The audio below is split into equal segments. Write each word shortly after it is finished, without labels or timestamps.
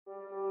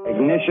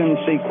Ignition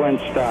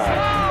sequence start.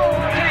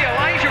 See,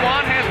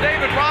 Olajuwon has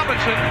David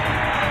Robinson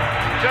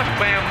just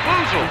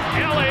bamboozled.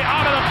 Kelly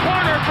out of the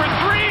corner for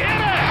three,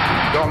 hit it!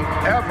 Don't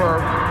ever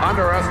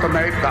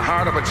underestimate the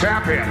heart of a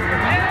champion.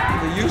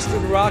 The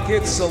Houston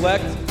Rockets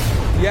select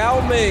Yao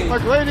Ming.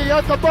 McGrady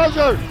at the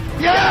buzzer.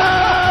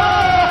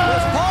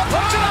 Yeah! Paul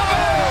puts it up.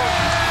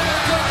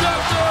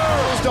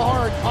 Goes to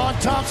Hart on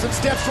Thompson,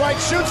 steps right,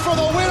 shoots for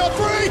the win, a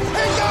three.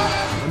 He got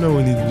it! I know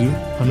what we need to do.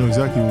 I know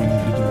exactly what we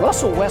need to do.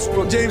 Russell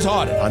Westbrook, James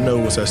Harden. I know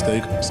what's at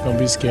stake. It's going to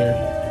be scary.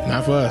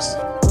 Not for us.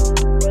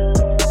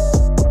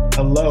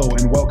 Hello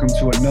and welcome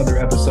to another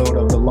episode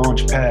of the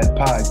Launchpad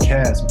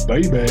Podcast,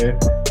 baby.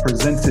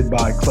 Presented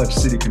by Clutch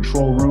City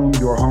Control Room,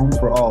 your home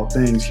for all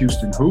things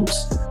Houston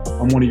Hoops.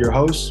 I'm one of your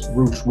hosts,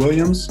 Roosh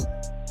Williams,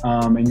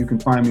 and you can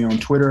find me on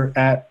Twitter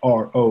at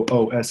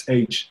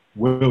ROOSH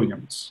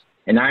Williams.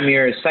 And I'm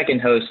your second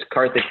host,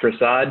 Karthik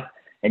Prasad,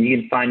 and you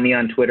can find me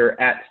on Twitter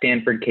at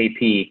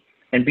StanfordKP.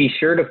 And be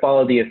sure to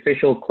follow the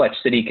official Clutch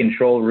City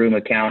Control Room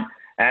account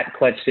at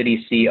Clutch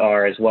City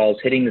CR, as well as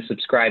hitting the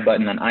subscribe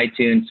button on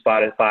iTunes,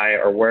 Spotify,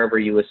 or wherever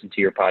you listen to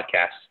your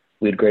podcasts.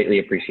 We'd greatly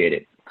appreciate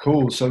it.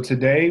 Cool. So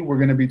today we're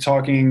going to be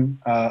talking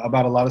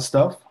about a lot of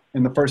stuff.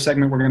 In the first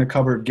segment, we're going to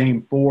cover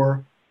Game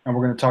 4, and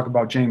we're going to talk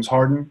about James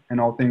Harden and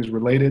all things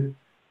related.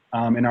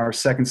 In our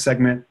second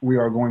segment, we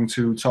are going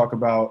to talk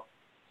about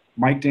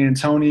Mike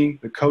D'Antoni,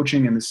 the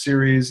coaching in the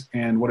series,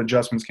 and what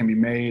adjustments can be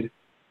made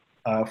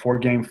for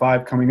Game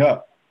 5 coming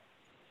up.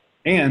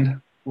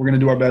 And we're going to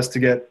do our best to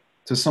get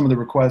to some of the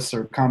requests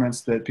or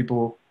comments that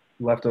people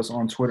left us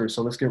on Twitter.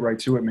 So let's get right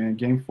to it, man.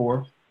 Game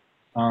 4.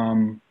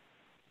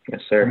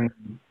 Yes, sir. I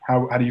mean,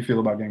 how do you feel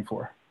about Game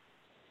 4?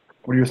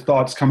 What are your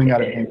thoughts coming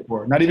out of Game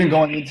 4? Not even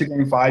going into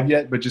Game 5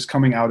 yet, but just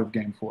coming out of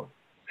Game 4.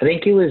 I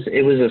think it was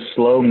a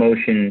slow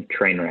motion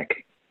train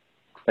wreck.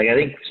 Like, I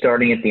think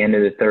starting at the end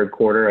of the third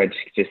quarter, I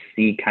just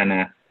see kind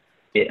of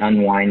it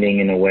unwinding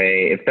in a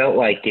way. It felt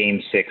like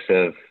Game 6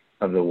 of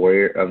the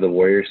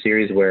Warrior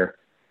series, where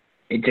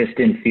it just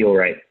didn't feel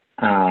right.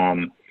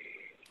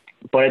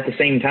 But at the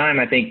same time,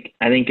 I think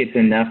it's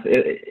enough.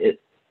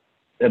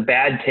 A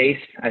bad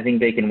taste, I think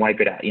they can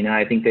wipe it out. You know,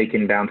 I think they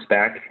can bounce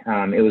back.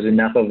 It was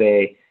enough of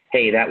a,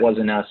 hey, that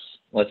wasn't us.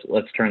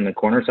 Let's turn the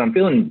corner. So I'm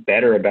feeling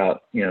better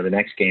about, the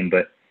next game.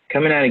 But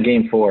coming out of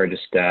Game 4,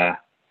 just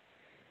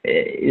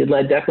it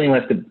definitely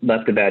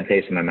left a bad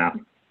taste in my mouth.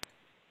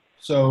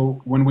 So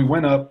when we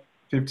went up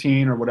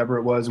 15 or whatever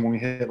it was, and when we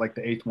hit like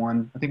the 8th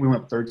one, I think we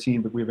went up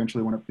 13, but we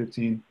eventually went up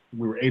 15.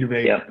 We were 8 of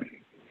 8. Yep.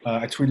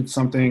 I tweeted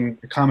something,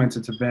 I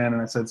commented to Ben,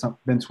 and I said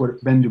Ben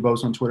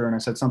Dubose on Twitter, and I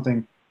said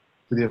something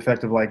to the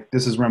effect of like,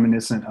 this is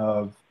reminiscent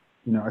of,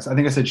 I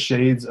think I said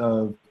shades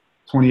of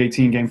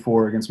 2018 Game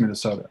 4 against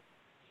Minnesota,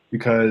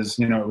 because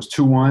it was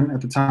 2-1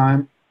 at the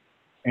time,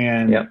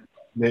 and yep.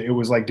 It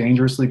was like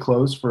dangerously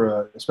close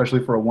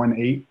especially for a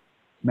 1-8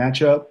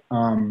 matchup.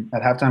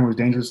 At halftime, it was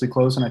dangerously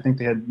close, and I think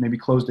they had maybe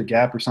closed a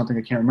gap or something.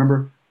 I can't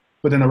remember.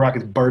 But then the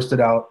Rockets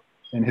bursted out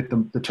and hit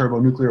the turbo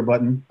nuclear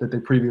button that they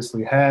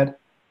previously had,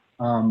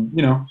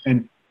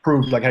 and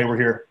proved like, hey, we're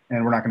here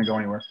and we're not going to go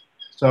anywhere.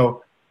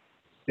 So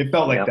it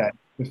felt like that.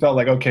 It felt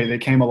like, okay, they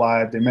came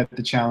alive. They met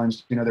the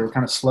challenge. They were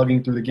kind of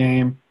slugging through the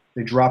game.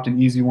 They dropped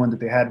an easy one that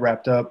they had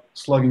wrapped up,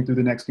 slugging through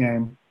the next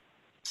game.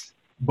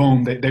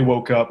 Boom, they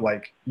woke up.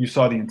 Like, you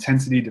saw the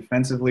intensity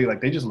defensively. Like,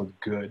 they just looked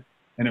good.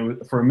 And it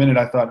was, for a minute,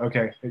 I thought,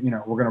 okay, we're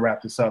going to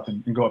wrap this up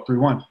and go up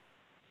 3-1.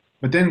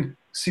 But then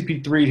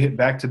CP3 hit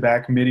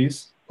back-to-back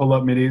middies,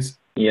 pull-up middies.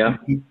 Yeah.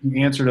 He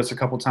answered us a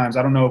couple times.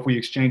 I don't know if we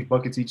exchanged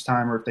buckets each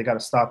time or if they got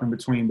to stop in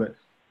between, but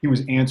he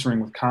was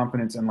answering with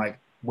confidence and, like,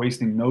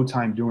 wasting no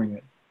time doing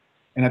it.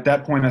 And at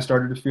that point, I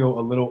started to feel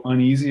a little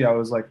uneasy. I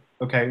was like,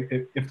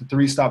 okay, if the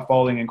threes stop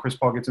falling and Chris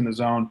Paul gets in the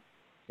zone,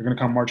 they're going to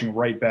come marching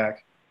right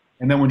back.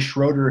 And then when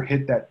Schroeder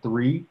hit that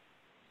 3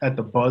 at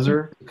the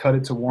buzzer to cut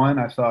it to 1,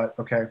 I thought,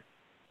 okay,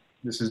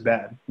 this is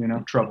bad,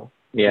 trouble.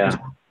 Yeah.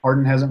 Because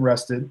Harden hasn't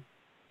rested.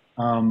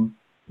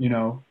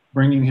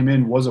 Bringing him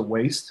in was a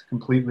waste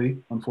completely,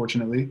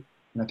 unfortunately.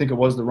 And I think it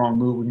was the wrong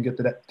move. We can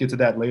get to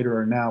that later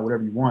or now,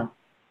 whatever you want.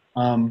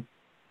 And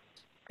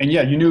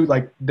yeah, you knew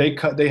like they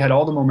had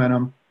all the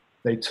momentum.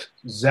 They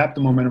zapped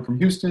the momentum from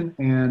Houston,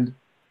 and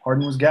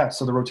Harden was gassed,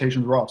 so the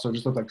rotations were off. So it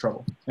just looked like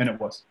trouble, and it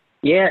was.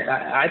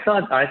 Yeah, I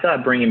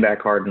thought bringing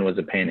back Harden was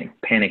a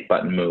panic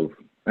button move.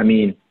 I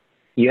mean,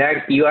 you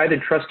either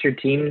trust your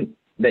team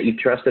that you've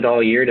trusted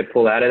all year to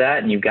pull out of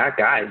that, and you've got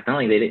guys.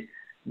 Not only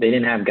they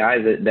didn't have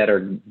guys that are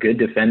good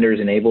defenders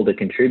and able to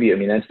contribute. I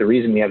mean, that's the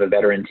reason we have a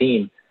veteran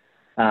team.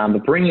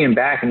 But bringing him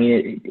back, I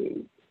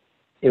mean,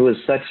 it was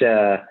such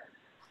a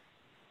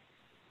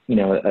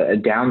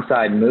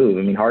downside move.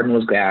 I mean, Harden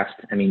was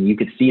gassed. I mean, you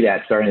could see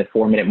that starting at the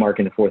 4-minute mark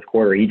in the fourth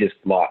quarter. He just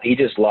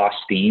lost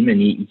steam, and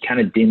he kind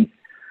of didn't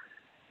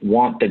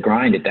want the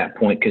grind at that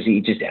point because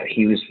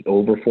he was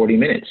over 40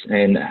 minutes.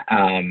 And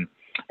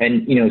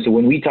so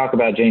when we talk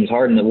about James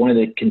Harden, one of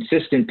the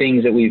consistent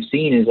things that we've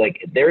seen is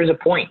like there is a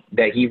point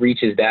that he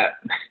reaches that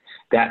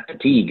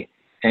fatigue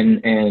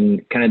and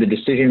kind of the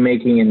decision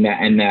making and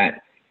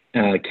that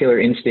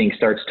killer instinct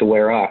starts to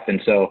wear off. And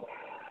so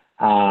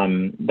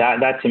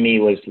That to me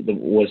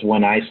was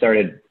when I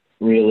started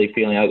really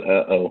feeling,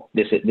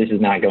 this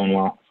is not going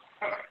well.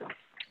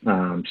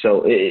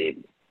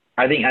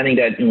 I think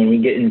that when we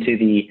get into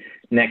the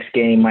next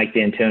game, Mike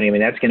D'Antoni, I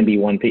mean, that's going to be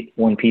one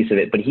piece of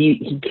it, but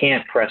he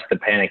can't press the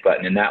panic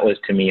button. And that was,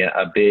 to me,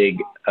 a big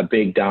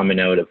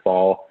domino to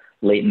fall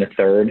late in the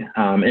third,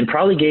 and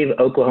probably gave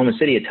Oklahoma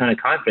City a ton of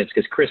confidence,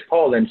 because Chris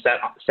Paul then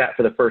sat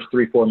for the first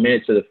 3-4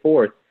 minutes of the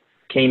fourth,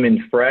 came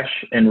in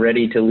fresh and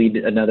ready to lead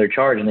another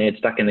charge, and they had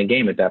stuck in the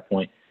game at that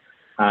point.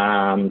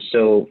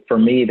 So for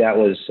me, that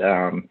was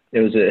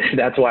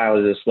that's why I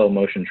was a slow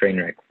motion train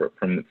wreck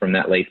from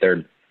that late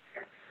third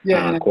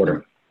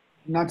quarter.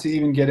 Not to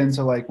even get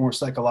into like more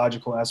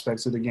psychological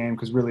aspects of the game,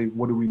 because really,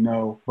 what do we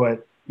know?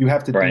 But you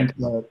have to think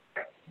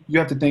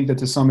that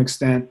to some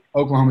extent,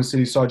 Oklahoma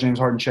City saw James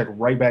Harden check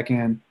right back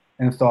in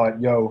and thought,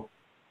 they're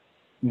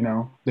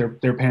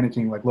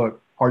panicking. Like,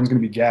 look, Harden's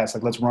going to be gassed.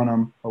 Like, let's run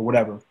him or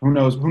whatever. Who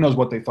knows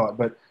what they thought?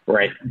 But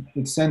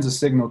it sends a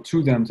signal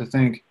to them to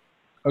think,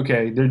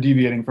 okay, they're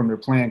deviating from their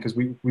plan because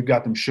we've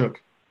got them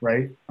shook,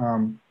 right?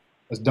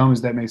 As dumb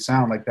as that may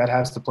sound, like that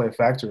has to play a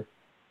factor.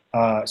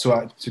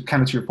 To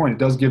kind of to your point, it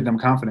does give them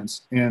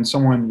confidence. And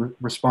someone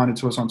responded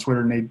to us on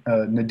Twitter,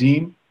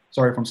 Nadeem.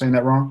 Sorry if I'm saying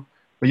that wrong.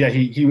 But yeah,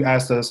 he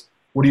asked us,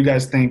 what do you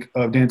guys think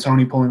of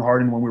D'Antoni pulling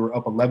Harden when we were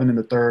up 11 in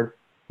the third,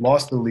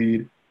 lost the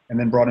lead, and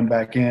then brought him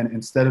back in?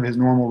 Instead of his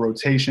normal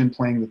rotation,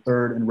 playing the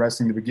third and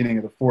resting the beginning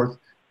of the fourth,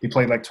 he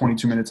played like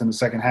 22 minutes in the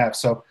second half.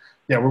 So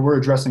yeah, we're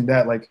addressing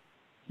that. Like,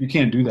 you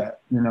can't do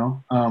that,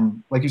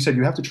 Like you said,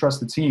 you have to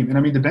trust the team. And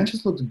I mean, the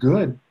benches looked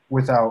good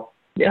without,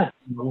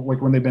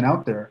 like when they've been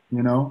out there,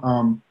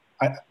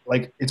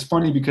 it's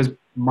funny because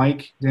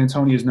Mike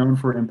D'Antoni is known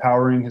for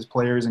empowering his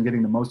players and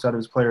getting the most out of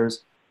his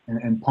players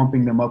and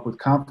pumping them up with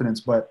confidence.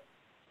 But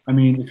I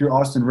mean, if you're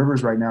Austin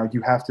Rivers right now,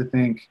 you have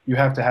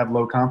to have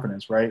low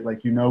confidence, right?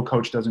 Like,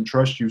 coach doesn't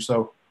trust you.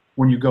 So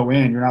when you go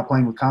in, you're not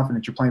playing with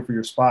confidence. You're playing for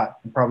your spot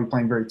and probably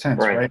playing very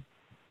tense, right?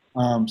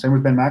 Same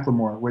with Ben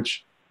McLemore,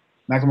 which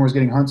McLemore is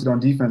getting hunted on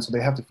defense. So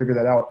they have to figure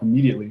that out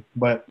immediately.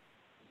 But,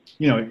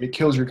 it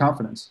kills your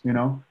confidence,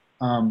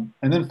 And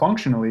then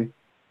functionally,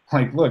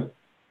 like, look,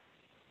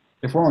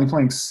 if we're only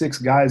playing 6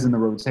 guys in the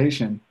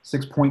rotation,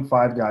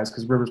 6.5 guys,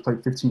 because Rivers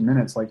played 15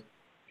 minutes, like,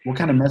 what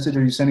kind of message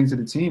are you sending to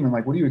the team? And,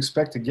 like, what do you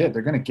expect to get?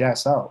 They're going to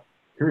gas out,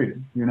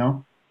 period,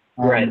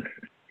 Right.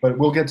 But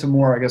we'll get to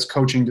more, I guess,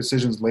 coaching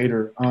decisions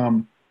later.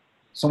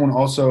 Someone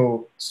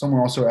also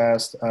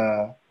asked,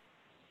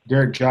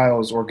 Derek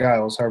Giles, or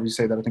Giles, however you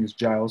say that, I think it's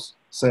Giles,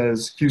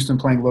 says Houston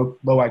playing low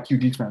IQ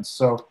defense.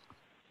 So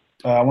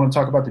I want to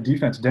talk about the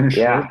defense. Dennis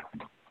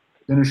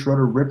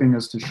Schroeder ripping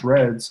us to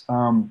shreds.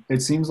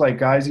 It seems like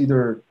guys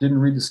either didn't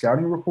read the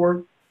scouting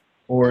report,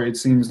 or it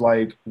seems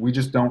like we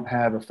just don't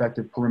have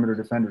effective perimeter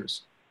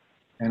defenders.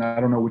 And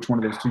I don't know which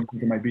one of those two you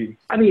think it might be.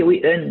 I mean,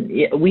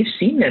 we've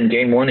seen them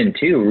game 1 and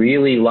 2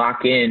 really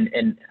lock in.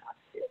 And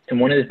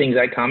one of the things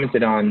I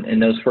commented on in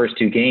those first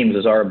 2 games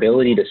was our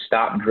ability to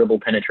stop dribble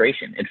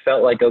penetration. It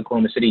felt like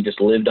Oklahoma City just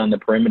lived on the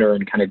perimeter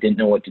and kind of didn't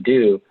know what to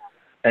do.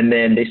 And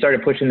then they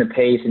started pushing the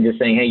pace and just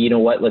saying, hey, you know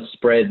what, let's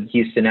spread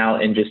Houston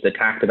out and just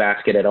attack the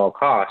basket at all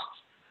costs.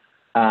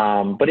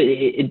 But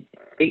it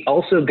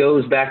also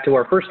goes back to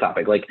our first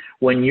topic. Like,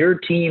 when your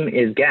team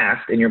is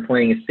gassed and you're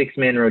playing a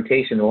 6-man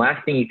rotation, the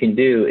last thing you can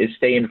do is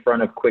stay in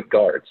front of quick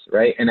guards,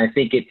 right? And I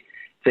think it's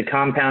a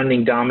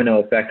compounding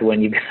domino effect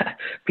when you've got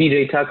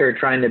P.J. Tucker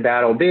trying to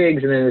battle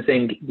bigs, and then the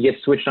same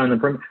gets switched on the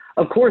perimeter.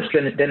 Of course,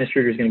 Dennis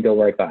Schroeder is going to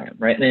go right by him,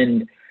 right?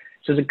 And then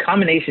so it's a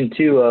combination,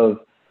 too, of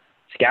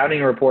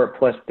scouting report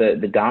plus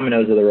the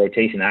dominoes of the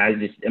rotation.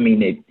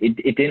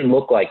 It didn't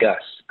look like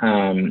us.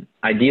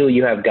 Ideally,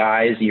 you have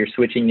guys, you're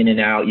switching in and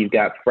out, you've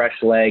got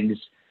fresh legs,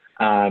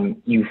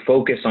 you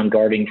focus on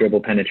guarding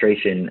dribble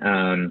penetration.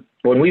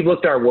 When we've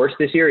looked our worst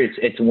this year,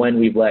 it's when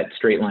we've let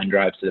straight line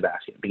drives to the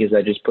basket, because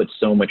that just puts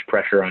so much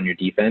pressure on your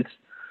defense.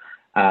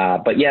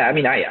 But yeah, I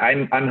mean,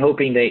 I'm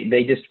hoping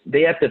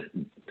they have to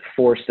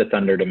force the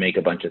Thunder to make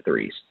a bunch of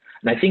threes.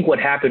 And I think what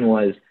happened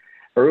was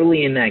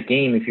early in that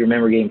game, if you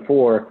remember game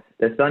 4,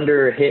 the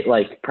Thunder hit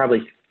like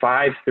probably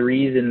 5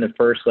 threes in the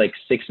first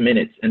 6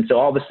 minutes. And so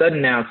all of a sudden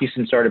now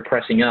Houston started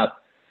pressing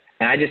up.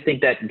 And I just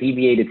think that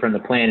deviated from the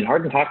plan. And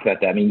Harden talked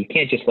about that. I mean, you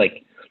can't just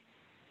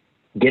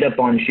get up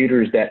on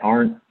shooters that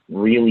aren't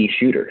really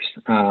shooters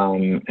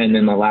and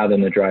then allow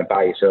them to drive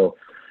by you. So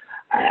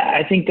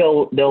I think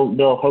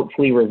they'll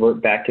hopefully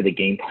revert back to the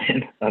game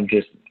plan of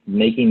just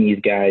making these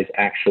guys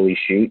actually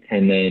shoot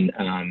and then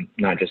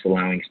not just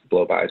allowing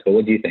blow-bys. But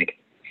what do you think?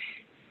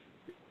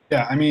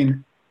 Yeah, I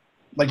mean,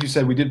 like you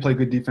said, we did play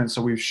good defense,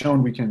 so we've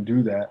shown we can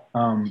do that.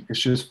 It's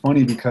just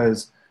funny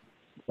because,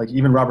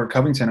 even Robert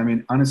Covington, I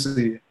mean,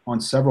 honestly, on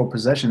several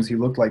possessions, he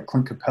looked like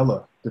Clint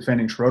Capella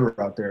defending Schroeder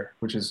out there,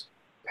 which is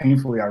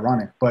painfully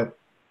ironic. But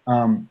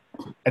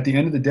at the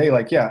end of the day,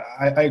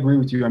 I agree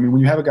with you. I mean,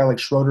 when you have a guy like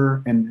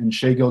Schroeder and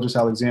Shai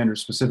Gilgeous-Alexander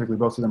specifically,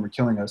 both of them are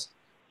killing us,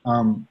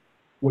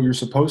 what you're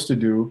supposed to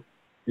do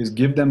is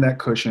give them that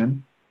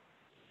cushion.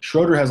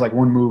 Schroeder has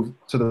one move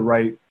to the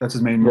right. That's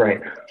his main move.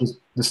 Right.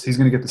 He's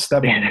going to get the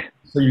step on it.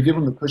 So you give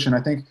him the cushion. I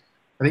think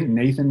I think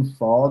Nathan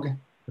Fogg,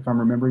 if I'm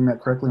remembering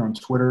that correctly, on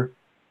Twitter,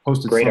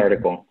 posted Great something.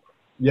 article.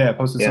 Yeah,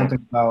 posted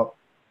something about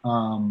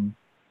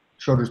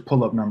Schroeder's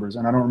pull-up numbers,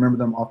 and I don't remember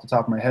them off the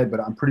top of my head, but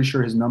I'm pretty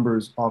sure his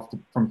numbers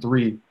from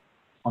three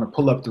on a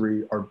pull-up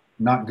three are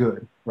not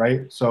good,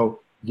 right? So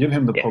give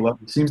him the pull-up.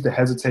 He seems to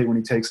hesitate when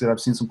he takes it. I've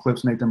seen some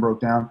clips Nathan broke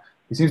down.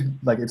 He seems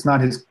like it's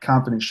not his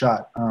confident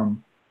shot.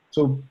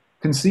 So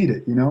concede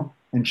it,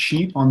 and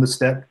cheat on the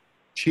step,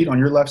 cheat on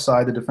your left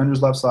side, the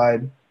defender's left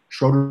side,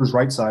 Schroeder's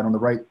right side on the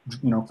right,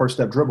 first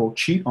step dribble,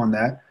 cheat on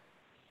that.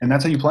 And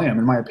that's how you play him,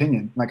 in my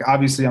opinion. Like,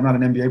 obviously, I'm not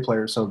an NBA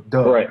player, so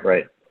duh.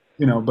 Right.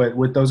 But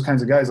with those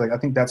kinds of guys, like, I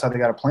think that's how they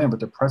got to play him. But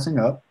they're pressing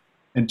up.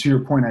 And to your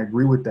point, I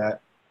agree with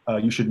that.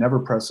 You should never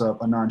press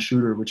up a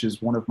non-shooter, which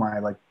is one of my,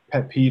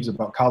 pet peeves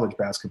about college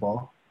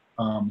basketball.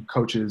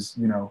 Coaches,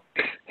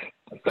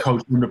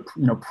 coach them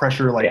to,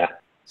 pressure,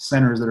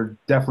 centers that are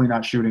definitely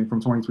not shooting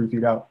from 23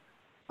 feet out.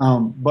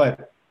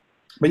 But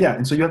yeah,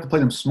 and so you have to play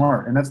them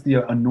smart. And that's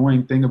the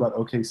annoying thing about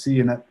OKC.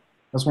 And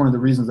that's one of the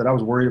reasons that I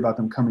was worried about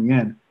them coming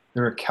in.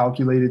 They're a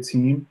calculated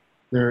team.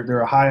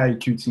 They're a high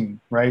IQ team,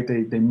 right?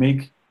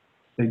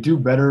 They do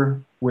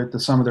better with the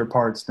sum of their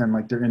parts than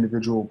their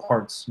individual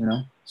parts,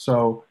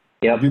 So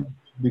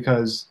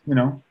because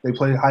they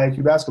play high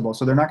IQ basketball,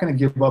 so they're not going to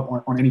give up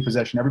on any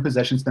possession. Every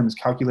possession to them is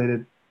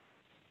calculated.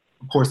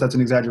 Of course, that's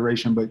an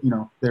exaggeration, but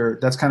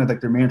that's kind of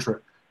like their mantra.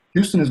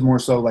 Houston is more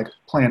so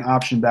playing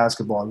option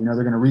basketball. They're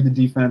going to read the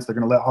defense. They're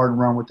going to let Harden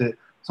run with it.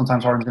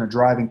 Sometimes Harden's going to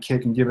drive and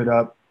kick and give it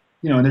up.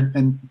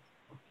 And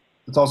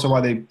it's also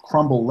why they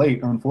crumble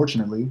late,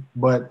 unfortunately.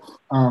 But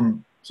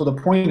so the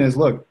point is,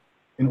 look,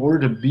 in order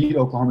to beat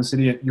Oklahoma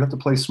City, you have to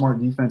play smart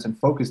defense and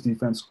focus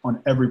defense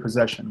on every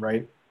possession,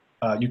 right?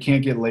 You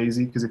can't get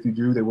lazy, because if you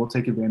do, they will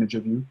take advantage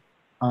of you.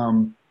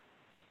 And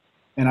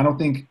I don't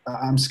think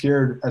I'm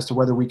scared as to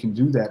whether we can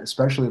do that,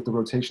 especially if the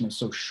rotation is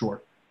so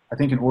short. I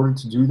think in order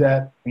to do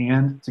that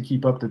and to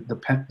keep up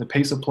the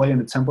pace of play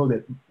and the tempo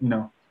that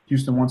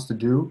Houston wants to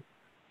do,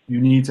 you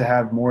need to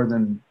have more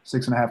than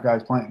 6.5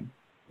 guys playing.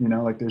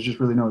 There's just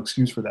really no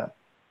excuse for that.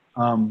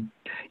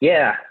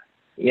 Yeah.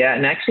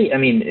 And actually,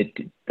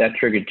 that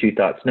triggered two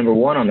thoughts. Number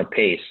one, on the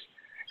pace.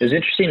 It was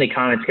interesting, the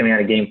comments coming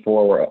out of Game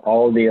 4 where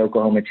all the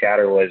Oklahoma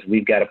chatter was,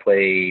 we've got to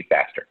play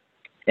faster.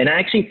 And I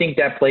actually think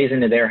that plays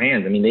into their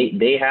hands.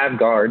 They have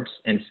guards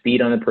and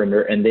speed on the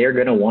perimeter, and they're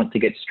going to want to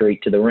get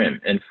straight to the rim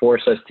and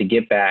force us to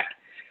get back.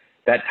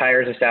 That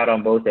tires us out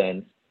on both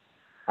ends.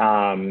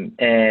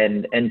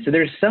 And so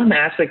there's some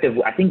aspect of,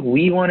 I think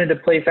we wanted to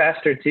play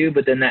faster too,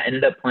 but then that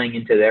ended up playing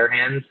into their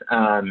hands.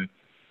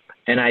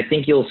 And I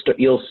think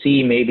you'll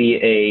see maybe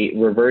a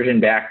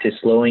reversion back to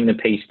slowing the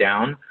pace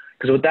down,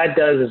 because what that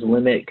does is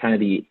limit kind of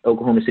the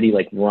Oklahoma City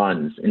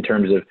runs, in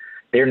terms of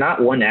they're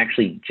not one to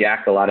actually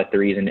jack a lot of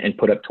threes and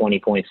put up 20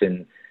 points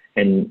in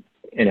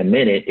a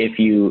minute if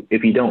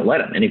you don't let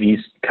them, and if you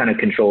kind of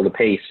control the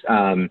pace.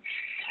 And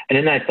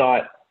then I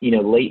thought,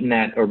 late in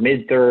that, or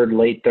mid-third,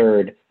 late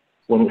third,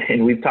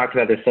 and we've talked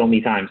about this so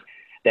many times,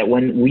 that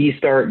when we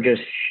start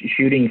just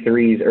shooting deep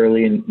threes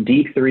early in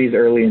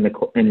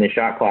the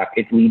shot clock,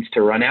 it leads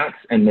to runouts,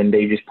 and then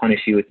they just punish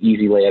you with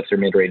easy layups or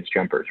mid-range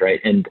jumpers, right?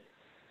 And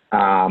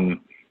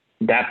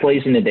that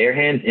plays into their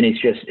hands, and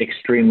it's just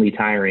extremely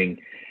tiring.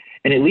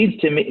 And it leads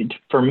to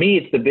for me,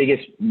 it's the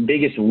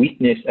biggest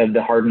weakness of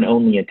the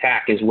Harden-only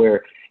attack, is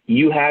where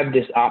you have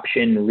this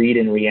option read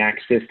and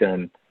react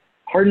system.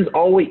 Harden's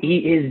always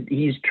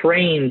he's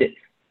trained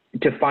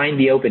to find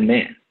the open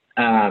man.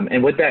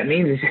 And what that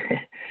means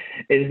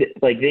is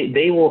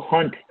they will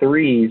hunt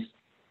threes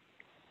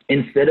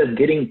instead of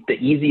getting the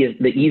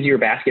easier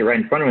basket right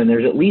in front of him.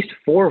 There's at least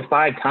 4 or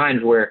 5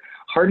 times where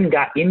Harden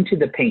got into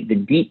the paint, the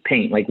deep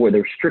paint, where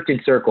the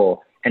restricted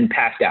circle, and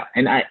passed out.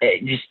 And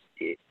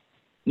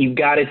you've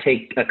got to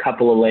take a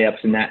couple of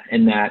layups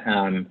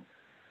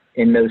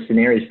in those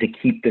scenarios to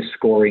keep the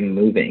scoring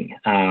moving.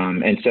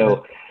 And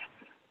so,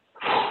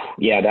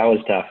 yeah, that was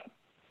tough.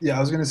 Yeah, I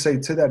was going to say,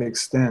 to that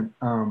extent,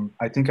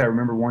 I think I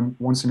remember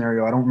one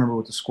scenario. I don't remember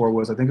what the score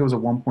was. I think it was a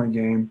 1-point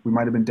game. We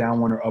might have been down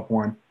 1 or up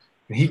 1.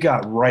 And he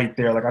got right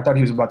there. I thought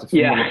he was about to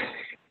field it.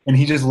 And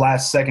he just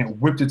last second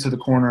whipped it to the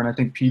corner, and I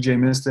think PJ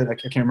missed it. I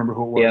can't remember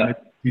who it was. Yeah,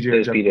 PJ. It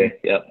was PJ,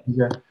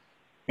 yeah.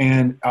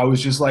 And I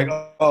was just like,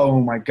 oh,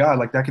 my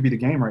God, that could be the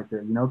game right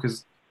there,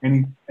 because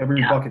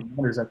every bucket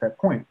matters at that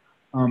point.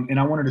 And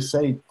I wanted to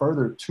say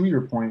further to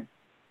your point,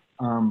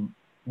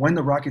 when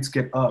the Rockets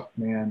get up,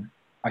 man,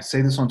 I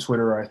say this on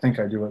Twitter, or I think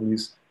I do at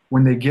least,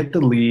 when they get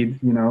the lead,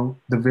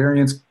 the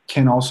variance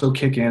can also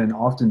kick in, and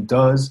often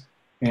does,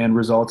 and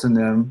results in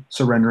them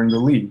surrendering the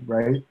lead,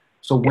 right?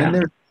 So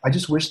when I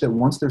just wish that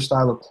once their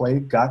style of play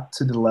got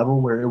to the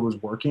level where it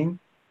was working,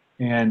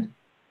 and,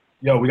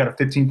 we got a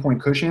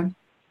 15-point cushion.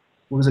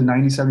 What was it,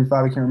 90-75?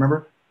 I can't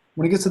remember.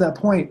 When it gets to that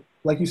point,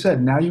 like you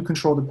said, now you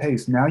control the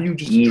pace. Now you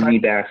just easy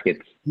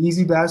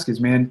baskets,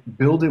 man.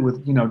 Build it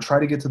with, try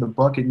to get to the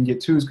bucket and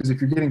get twos, because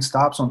if you're getting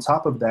stops on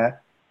top of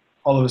that,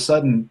 all of a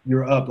sudden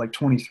you're up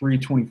 23,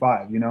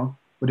 25,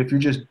 But if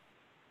you're just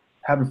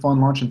having fun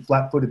launching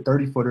flat-footed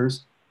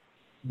 30-footers,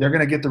 they're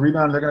going to get the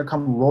rebound. They're going to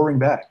come roaring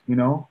back, you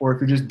know. Or if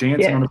you're just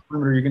dancing on the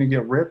perimeter, you're going to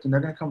get ripped, and they're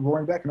going to come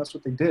roaring back, and that's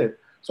what they did.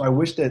 So I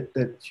wish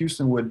that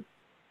Houston would,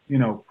 you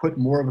know, put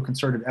more of a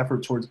concerted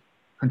effort towards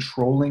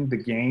controlling the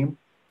game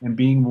and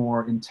being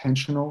more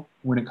intentional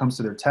when it comes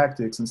to their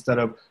tactics instead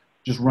of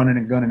just running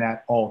and gunning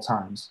at all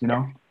times, you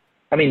know?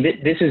 I mean,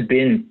 this has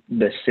been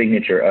the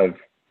signature of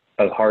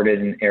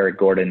Harden, Eric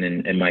Gordon,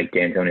 and Mike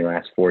D'Antoni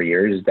last 4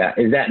 years. Is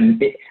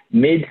that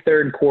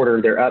mid-third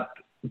quarter, they're up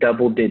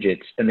double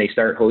digits, and they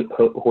start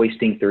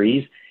hoisting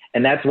threes.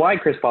 And that's why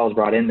Chris Paul is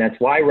brought in. That's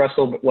why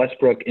Russell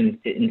Westbrook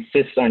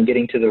insists on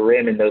getting to the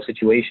rim in those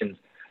situations.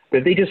 But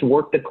if they just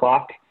work the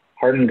clock,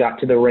 Harden got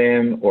to the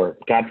rim or,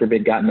 God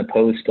forbid, got in the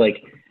post,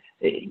 like,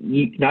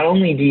 not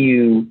only do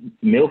you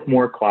milk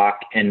more clock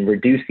and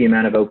reduce the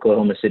amount of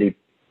Oklahoma City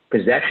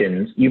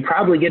possessions, you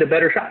probably get a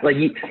better shot. Like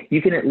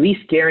you can at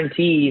least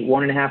guarantee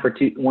 1.5 or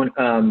 2, 1 to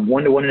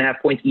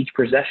 1.5 points each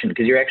possession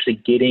because you're actually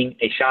getting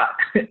a shot.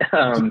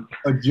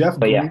 A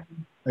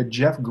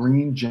Jeff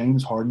Green,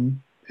 James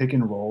Harden pick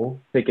and roll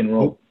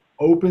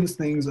opens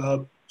things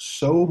up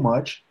so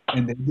much,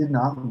 and they did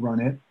not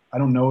run it. I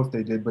don't know if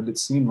they did, but it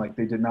seemed like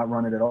they did not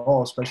run it at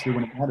all, especially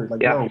when it mattered.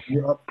 Like,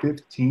 you're up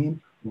 15.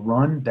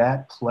 Run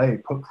that play.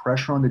 Put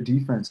pressure on the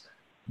defense.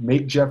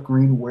 Make Jeff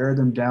Green wear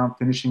them down,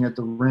 finishing at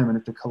the rim. And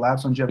if they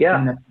collapse on Jeff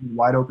Green, that's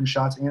wide open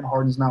shots, and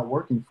Harden's not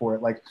working for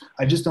it. Like,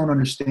 I just don't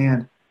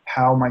understand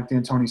how Mike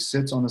D'Antoni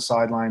sits on the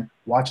sideline,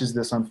 watches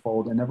this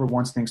unfold, and never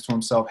once thinks to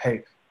himself,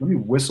 hey, let me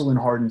whistle in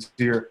Harden's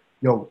ear.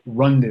 Yo,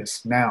 run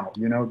this now.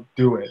 You know,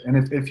 do it.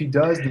 And if he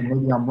does, then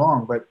maybe I'm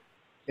wrong.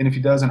 And if he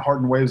does and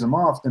Harden waves him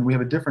off, then we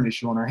have a different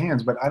issue on our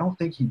hands. But I don't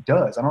think he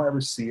does. I don't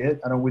ever see it.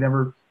 We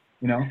never,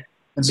 you know.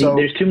 And so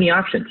there's too many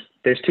options.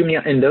 There's too many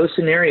in those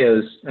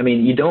scenarios. I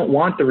mean, you don't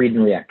want the read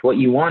and react. What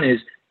you want is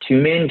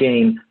two-man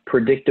game,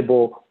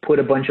 predictable, put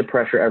a bunch of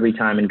pressure every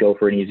time and go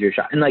for an easier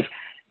shot. And like,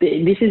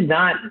 this is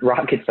not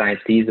rocket science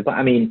to use.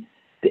 I mean,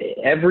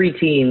 every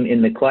team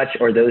in the clutch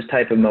or those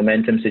type of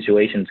momentum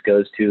situations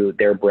goes to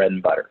their bread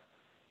and butter.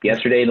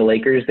 Yesterday, the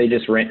Lakers, they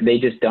just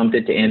dumped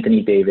it to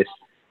Anthony Davis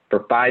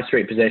for 5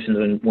 straight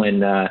possessions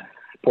when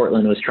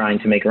Portland was trying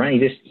to make a run.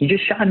 He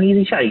just shot an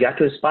easy shot. He got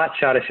to a spot,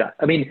 shot a shot.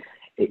 I mean,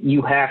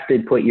 you have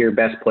to put your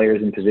best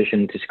players in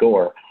position to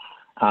score.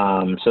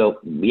 So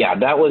yeah,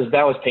 that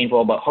was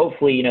painful, but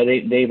hopefully, you know,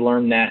 they've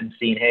learned that and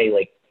seen, hey,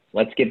 like,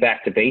 let's get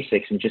back to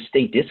basics and just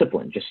stay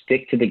disciplined, just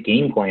stick to the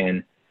game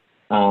plan,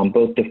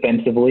 both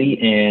defensively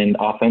and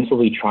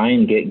offensively, try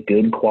and get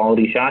good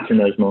quality shots in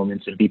those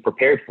moments and be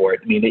prepared for it.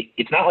 I mean,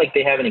 it's not like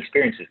they haven't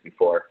experienced this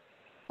before,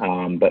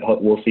 but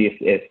we'll see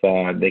if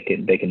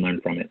they can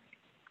learn from it.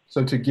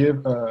 So to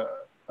give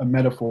a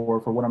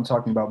metaphor for what I'm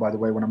talking about, by the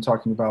way, when I'm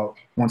talking about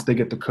once they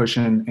get the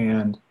cushion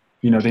and,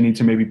 you know, they need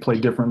to maybe play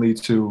differently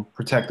to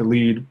protect the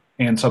lead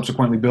and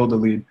subsequently build the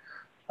lead.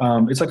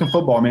 It's like in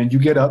football, man. You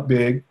get up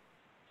big,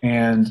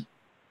 and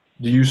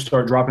do you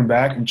start dropping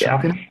back and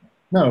chucking? Yeah.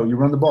 No, you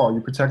run the ball.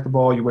 You protect the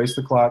ball. You waste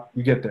the clock.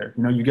 You get there.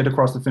 You know, you get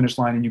across the finish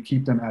line, and you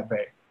keep them at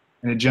bay.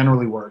 And it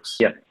generally works.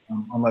 Yeah.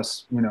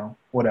 Unless, you know,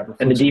 whatever.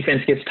 And the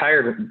defense gets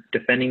tired of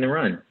defending the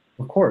run.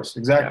 Of course,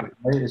 exactly.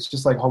 Yeah. Right? It's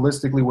just like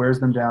holistically wears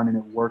them down, and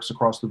it works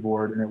across the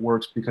board, and it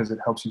works because it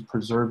helps you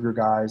preserve your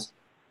guys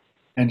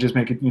and just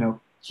make it, you know,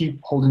 keep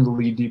holding the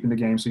lead deep in the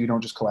game so you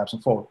don't just collapse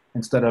and fold.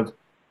 Instead of,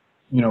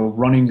 you know,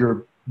 running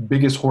your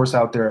biggest horse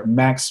out there at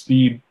max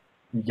speed,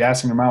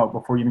 gassing them out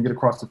before you even get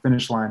across the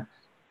finish line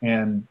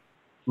and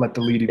let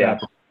the lead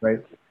evaporate, right?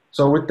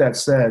 So with that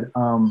said,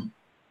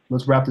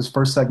 let's wrap this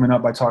first segment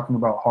up by talking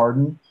about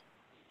Harden.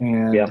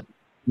 And,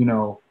 you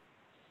know,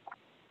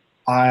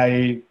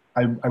 I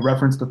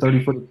referenced the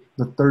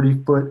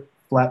 30-foot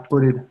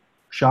flat-footed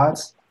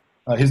shots.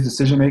 His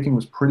decision-making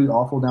was pretty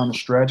awful down the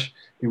stretch.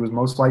 He was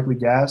most likely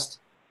gassed.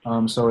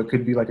 So it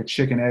could be like a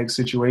chicken-egg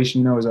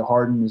situation. You know, is it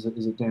Harden? Is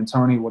it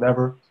D'Antoni?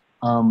 Whatever.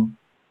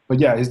 But,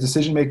 yeah, his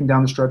decision-making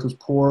down the stretch was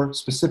poor.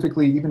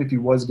 Specifically, even if he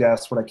was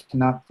gassed, what I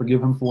cannot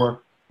forgive him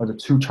for are the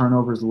 2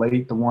 turnovers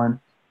late, the one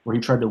where he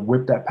tried to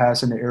whip that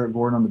pass into Eric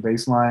Gordon on the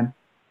baseline.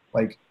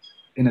 Like,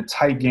 in a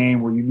tight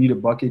game where you need a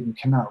bucket, you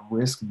cannot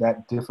risk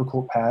that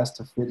difficult pass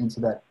to fit into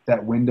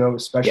that window,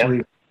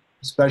 especially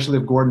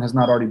if Gordon has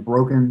not already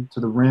broken to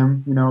the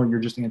rim, you know, you're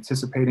just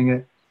anticipating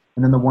it.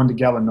 And then the one to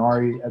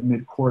Gallinari at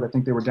midcourt, I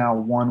think they were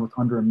down 1 with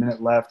under a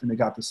minute left, and they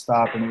got the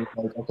stop, and it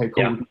was like, okay,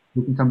 cool,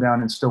 we can come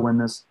down and still win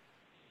this.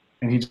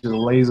 And he just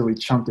lazily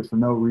chunked it for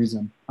no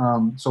reason.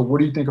 So what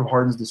do you think of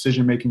Harden's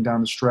decision-making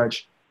down the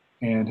stretch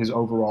and his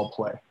overall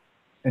play?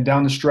 And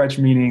down the stretch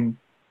meaning,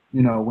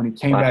 you know, when he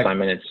came back. Last 5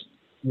 minutes.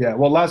 Yeah,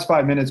 well, last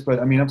 5 minutes, but,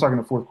 I mean, I'm talking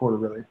the fourth quarter,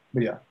 really.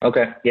 But, yeah.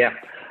 Okay, yeah.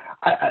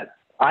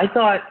 I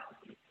thought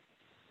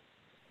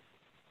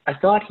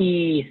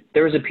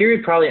there was a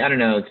period probably, I don't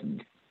know,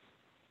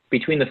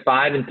 between the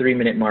 5 and 3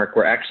 minute mark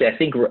where actually I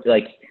think,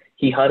 like,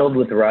 he huddled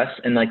with Russ,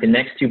 and, like, the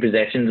next 2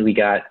 possessions we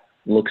got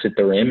looks at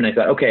the rim, and I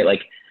thought, okay,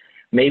 like,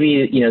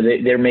 maybe, you know,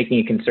 they're making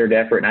a concerted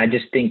effort, and I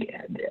just think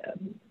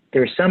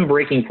there was some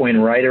breaking point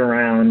right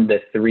around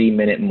the 3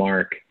 minute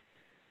mark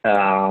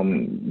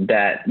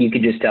that you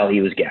could just tell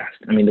he was gassed.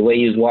 I mean, the way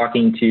he was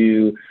walking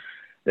to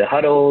the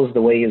huddles,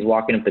 the way he was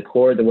walking up the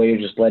court, the way he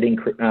was just letting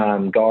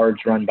guards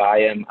run by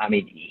him. I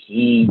mean,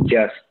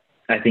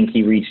 I think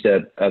he reached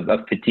a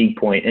fatigue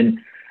point. And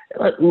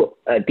look,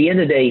 at the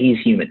end of the day,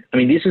 he's human. I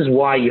mean, this is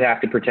why you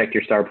have to protect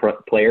your star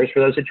players for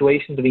those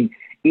situations. I mean,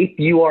 if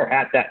you are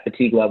at that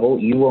fatigue level,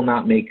 you will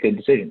not make good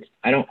decisions.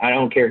 I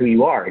don't care who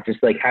you are. It's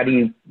just like, how do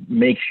you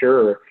make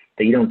sure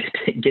that you don't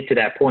get to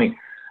that point?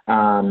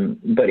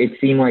 But it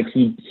seemed like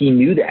he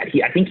knew that.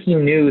 I think he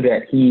knew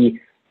that he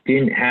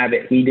didn't have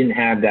it. He didn't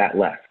have that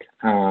left.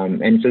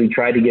 And so he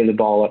tried to give the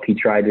ball up. He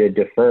tried to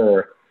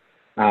defer.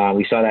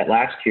 We saw that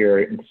last year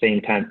at the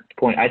same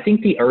point. I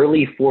think the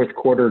early fourth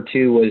quarter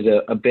too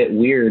was a bit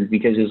weird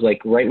because it was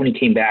like right when he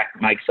came back,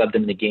 Mike subbed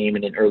him in the game,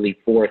 and in early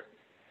fourth,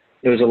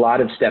 there was a lot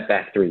of step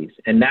back threes.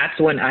 And that's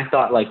when I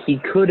thought like he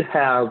could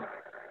have,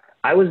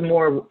 I was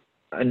more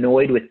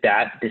annoyed with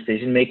that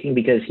decision making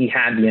because he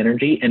had the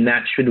energy, and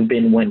that should have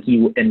been when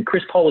and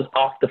Chris Paul was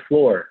off the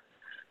floor.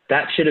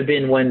 That should have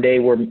been when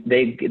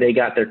they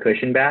got their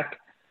cushion back.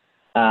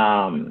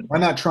 Why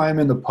not try him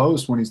in the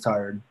post when he's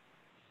tired?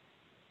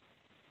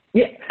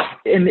 Yeah,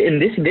 and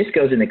this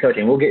goes into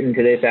coaching. We'll get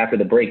into this after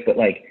the break, but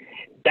like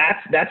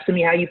that's to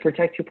me how you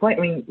protect your play. I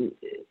mean,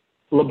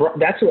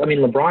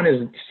 LeBron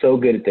is so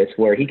good at this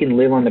where he can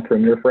live on the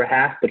perimeter for a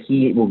half, but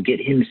he will get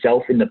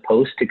himself in the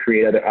post to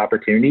create other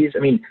opportunities. I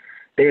mean,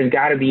 there's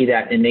got to be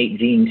that innate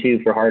gene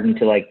too for Harden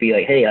to like be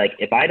like, hey, like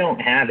if I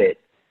don't have it,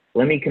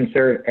 let me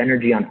conserve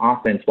energy on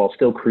offense while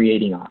still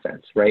creating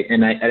offense, right?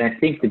 And I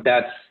think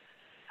that's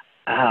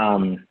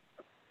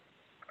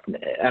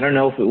I don't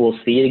know if we'll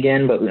see it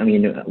again, but I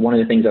mean, one of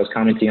the things I was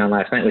commenting on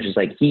last night, which is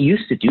like he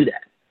used to do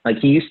that. Like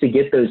he used to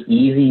get those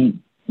easy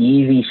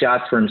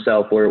shots for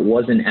himself where it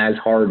wasn't as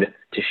hard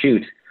to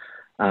shoot.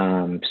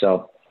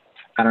 So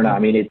I don't know. I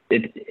mean,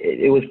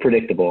 it was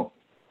predictable.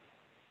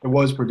 It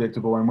was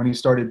predictable. And when he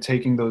started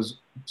taking those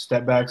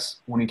step backs,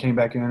 when he came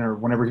back in or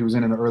whenever he was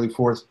in the early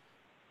fourth,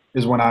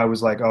 is when I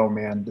was like, oh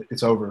man,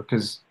 it's over.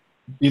 Because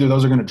either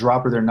those are going to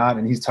drop or they're not.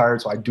 And he's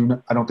tired. So I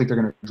don't think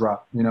they're going to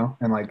drop, you know?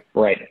 And like,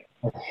 right.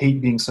 I hate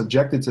being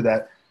subjected to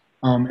that.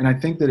 And I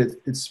think that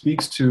it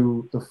speaks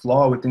to the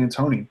flaw with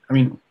D'Antoni. I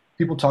mean,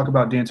 people talk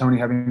about D'Antoni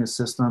having a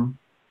system,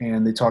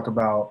 and they talk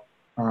about,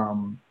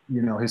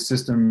 his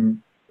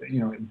system,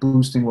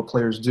 boosting what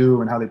players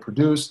do and how they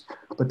produce.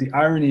 But the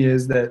irony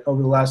is that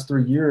over the last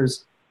 3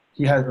 years,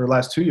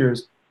 last 2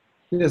 years,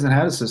 he hasn't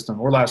had a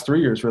system, or last 3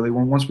 years really.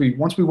 Once we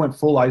went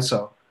full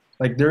ISO,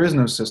 like there is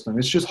no system.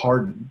 It's just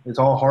Harden. It's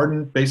all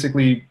Harden.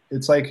 Basically,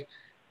 it's like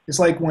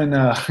when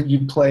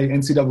you play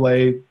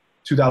NCAA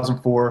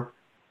 2004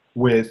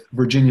 with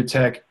Virginia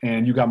Tech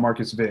and you got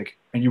Marcus Vick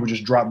and you would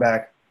just drop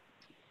back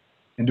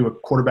and do a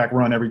quarterback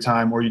run every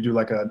time, or you do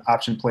like an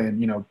option play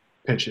and,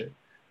 pitch it,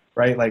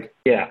 right? Like,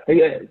 yeah.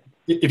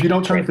 If you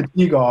don't turn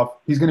fatigue off,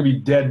 he's going to be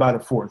dead by the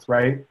fourth,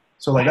 right?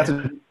 So like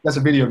that's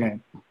a video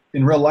game.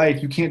 In real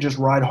life, you can't just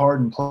ride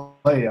hard and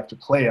play after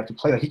play after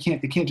play. Like it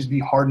can't just be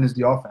Harden as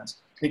the offense.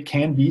 It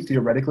can be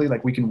theoretically,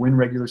 like we can win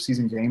regular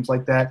season games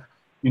like that.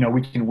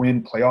 We can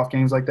win playoff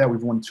games like that.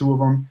 We've won 2 of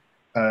them.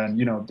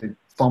 They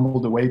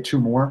fumbled away 2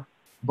 more.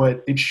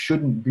 But it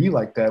shouldn't be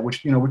like that,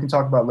 which, we can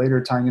talk about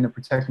later tying into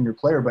protecting your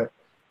player. But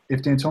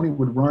if D'Antoni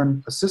would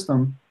run a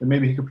system, then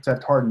maybe he could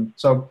protect Harden.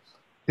 So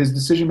his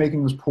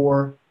decision-making was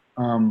poor.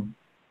 And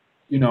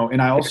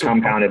I also – It's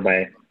compounded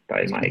by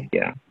Mike,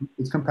 yeah.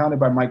 It's compounded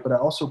by Mike, but I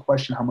also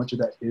question how much of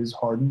that is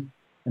Harden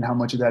and how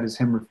much of that is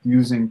him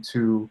refusing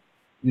to,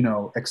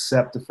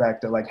 accept the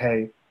fact that, like,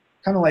 hey –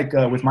 kind of like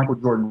with Michael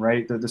Jordan,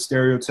 right? The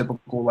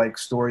stereotypical like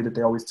story that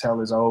they always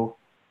tell is,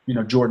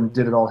 Jordan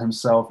did it all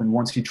himself, and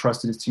once he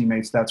trusted his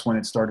teammates, that's when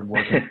it started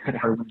working.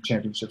 Started winning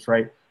championships,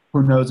 right?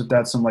 Who knows if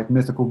that's some like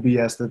mythical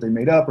BS that they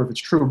made up or if it's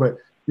true? But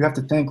you have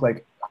to think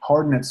like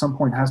Harden at some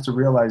point has to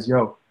realize,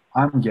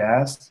 I'm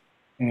gassed,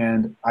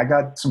 and I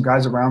got some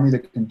guys around me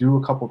that can do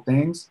a couple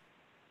things.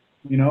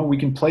 We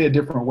can play a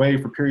different way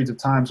for periods of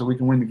time so we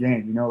can win the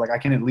game. Like I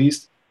can at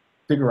least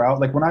figure out,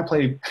 like when I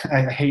play,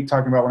 I hate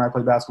talking about when I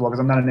play basketball because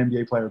I'm not an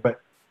NBA player,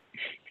 but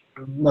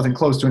nothing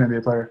close to an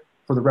NBA player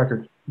for the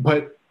record.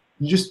 But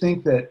you just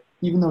think that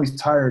even though he's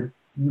tired,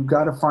 you've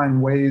got to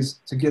find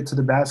ways to get to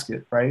the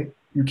basket, right?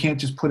 You can't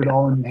just put it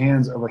all in the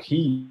hands of a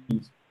heave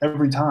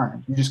every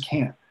time. You just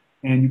can't.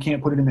 And you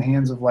can't put it in the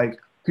hands of like,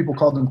 people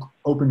call them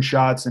open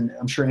shots, and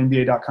I'm sure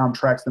NBA.com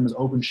tracks them as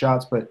open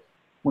shots, but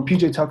when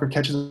PJ Tucker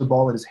catches the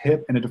ball at his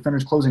hip and a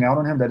defender's closing out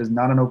on him, that is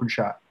not an open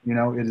shot.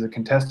 It is a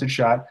contested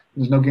shot.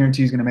 There's no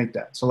guarantee he's going to make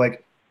that. So,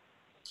 like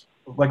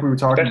we were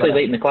talking especially about.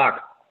 Late in the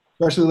clock.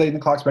 Especially late in the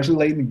clock, especially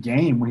late in the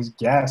game when he's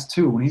gassed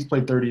too, when he's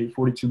played 38,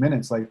 42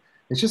 minutes. Like,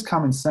 it's just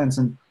common sense.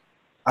 And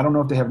I don't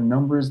know if they have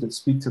numbers that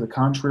speak to the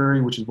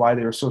contrary, which is why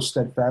they are so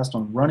steadfast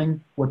on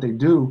running what they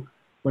do.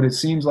 But it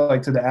seems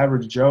like to the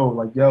average Joe,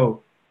 like,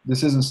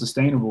 this isn't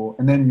sustainable.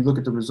 And then you look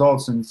at the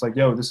results and it's like,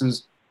 this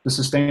is – the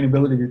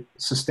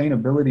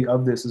sustainability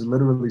of this is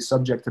literally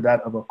subject to that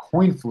of a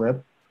coin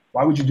flip.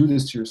 Why would you do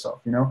this to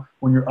yourself?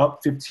 When you're up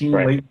 15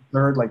 late in the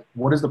third, like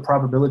what does the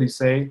probability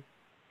say,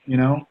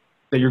 that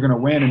you're going to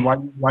win? And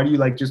why do you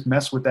like just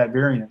mess with that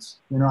variance?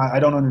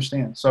 I don't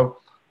understand. So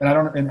And I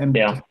don't, and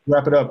Yeah. to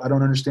wrap it up, I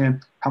don't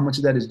understand how much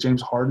of that is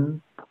James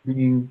Harden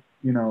being,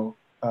 I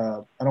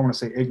don't want to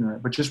say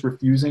ignorant, but just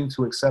refusing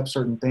to accept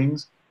certain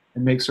things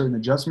and make certain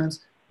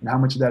adjustments, and how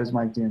much of that is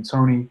Mike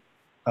D'Antoni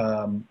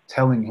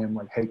telling him,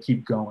 like, hey,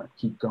 keep going.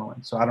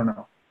 So I don't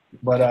know.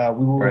 But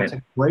we will take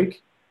a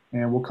break,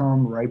 and we'll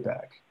come right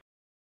back.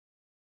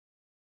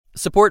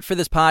 Support for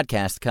this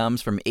podcast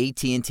comes from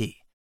AT&T.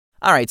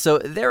 All right, so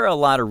there are a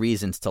lot of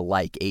reasons to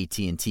like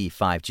AT&T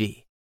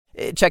 5G.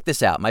 Check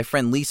this out. My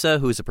friend Lisa,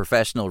 who's a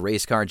professional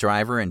race car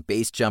driver and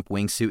base jump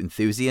wingsuit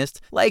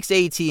enthusiast, likes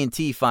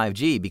AT&T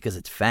 5G because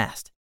it's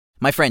fast.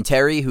 My friend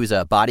Terry, who's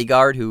a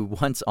bodyguard who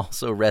once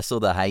also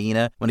wrestled a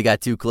hyena when he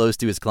got too close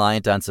to his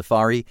client on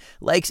safari,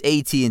 likes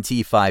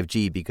AT&T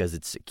 5G because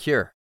it's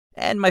secure.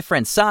 And my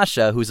friend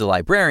Sasha, who's a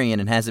librarian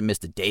and hasn't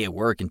missed a day at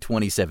work in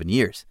 27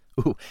 years.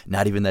 Ooh,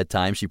 not even that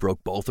time she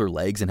broke both her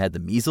legs and had the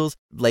measles,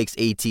 likes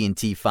AT&T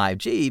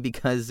 5G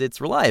because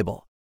it's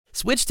reliable.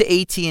 Switch to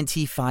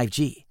AT&T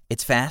 5G.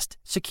 It's fast,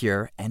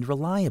 secure, and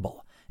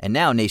reliable. And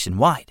now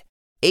nationwide.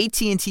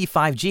 AT&T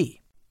 5G.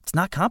 It's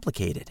not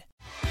complicated.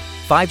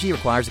 5G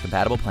requires a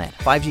compatible plan.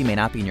 5G may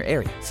not be in your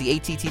area. See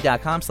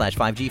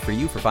att.com/5G for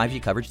you for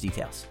 5G coverage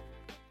details.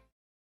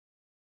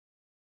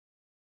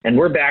 And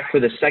we're back for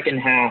the second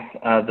half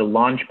of the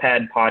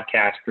Launchpad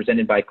podcast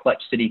presented by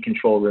Clutch City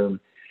Control Room.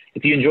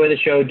 If you enjoy the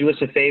show, do us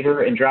a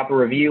favor and drop a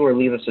review or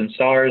leave us some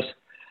stars.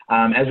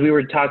 As we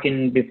were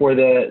talking before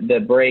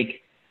the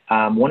break,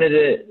 one of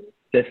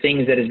the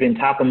things that has been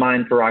top of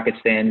mind for Rockets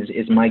fans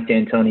is Mike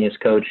D'Antoni as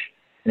coach,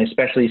 and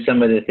especially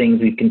some of the things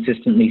we've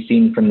consistently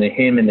seen from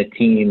him and the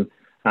team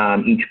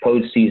each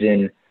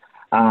postseason.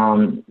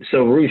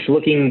 So, Roosh,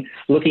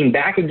 looking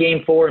back at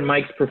Game 4 and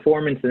Mike's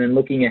performance, and then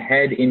looking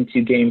ahead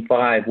into Game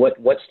 5,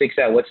 what sticks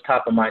out? What's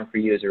top of mind for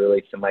you as it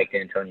relates to Mike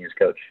D'Antoni as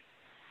coach?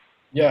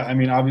 Yeah, I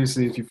mean,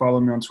 obviously, if you follow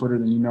me on Twitter,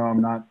 then you know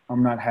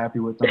I'm not happy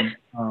with them.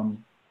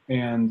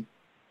 And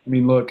I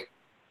mean, look,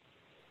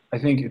 I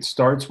think it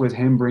starts with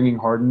him bringing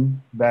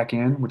Harden back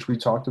in, which we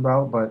talked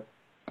about, but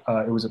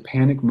it was a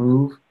panic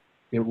move.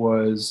 It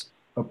was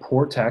a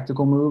poor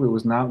tactical move. It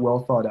was not well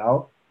thought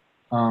out.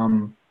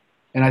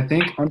 And I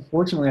think,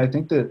 unfortunately,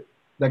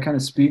 that kind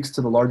of speaks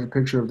to the larger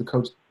picture of the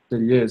coach that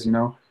he is. He's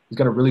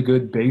got a really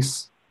good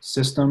base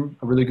system,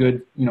 a really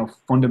good,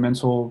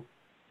 fundamental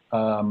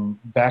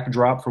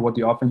backdrop for what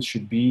the offense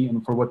should be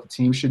and for what the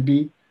team should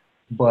be.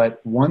 But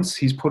once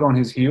he's put on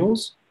his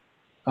heels,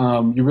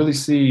 you really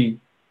see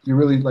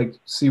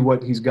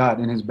what he's got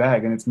in his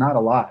bag, and it's not a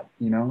lot.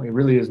 It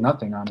really is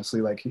nothing,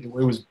 honestly. Like, it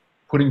was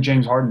putting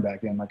James Harden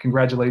back in. Like,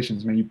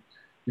 congratulations, man.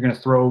 You're going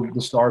to throw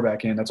the star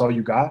back in. That's all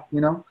you got.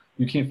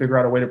 You can't figure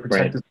out a way to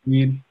protect this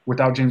lead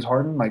without James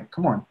Harden. Like,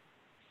 come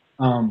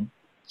on.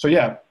 So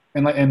yeah,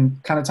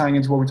 and kind of tying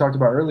into what we talked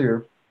about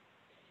earlier,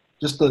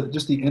 just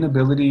the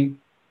inability,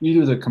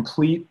 either the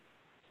complete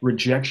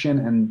rejection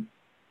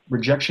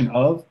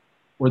of,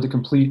 or the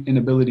complete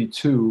inability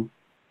to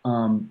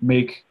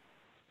make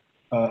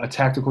a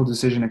tactical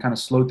decision and kind of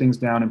slow things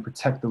down and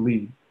protect the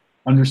lead.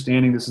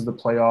 Understanding this is the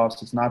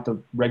playoffs, it's not the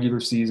regular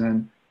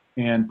season,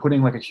 and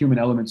putting like a human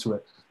element to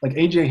it. Like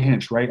A.J.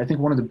 Hinch, right? I think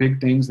one of the big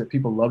things that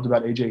people loved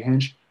about A.J.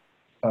 Hinch,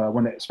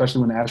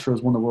 especially when the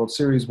Astros won the World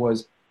Series,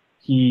 was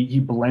he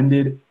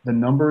blended the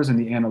numbers and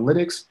the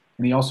analytics,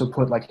 and he also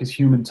put like his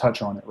human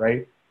touch on it,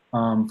 right?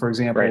 For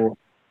example,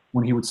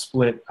 when he would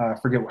split, I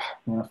forget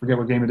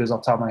what game it is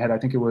off the top of my head. I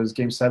think it was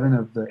Game 7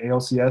 of the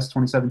ALCS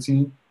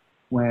 2017,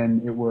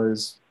 when it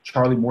was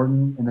Charlie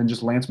Morton and then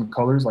just Lance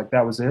McCullers. Like,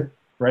 that was it,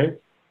 right?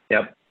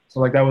 Yep. So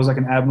like that was like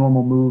an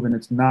abnormal move, and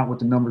it's not what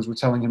the numbers were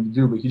telling him to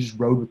do, but he just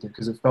rode with it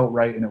because it felt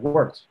right and it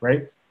worked,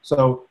 right?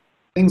 So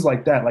things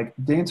like that. Like,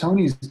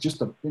 D'Antoni's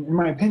just in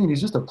my opinion,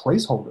 he's just a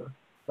placeholder.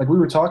 Like we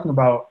were talking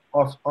about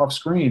off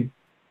screen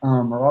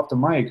or off the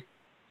mic,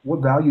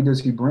 what value does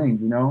he bring?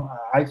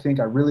 I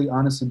really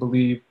honestly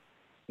believe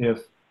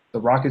if the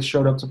Rockets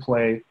showed up to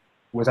play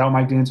without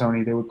Mike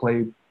D'Antoni, they would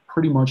play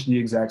pretty much the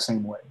exact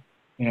same way.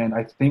 And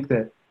I think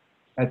that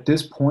at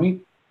this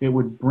point, it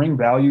would bring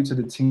value to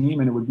the team,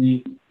 and it would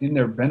be in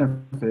their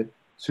benefit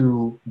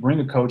to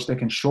bring a coach that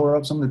can shore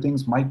up some of the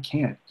things Mike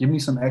can't. Give me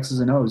some X's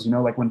and O's.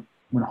 Like when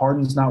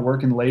Harden's not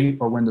working late,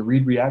 or when the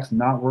read react's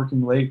not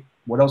working late,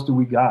 what else do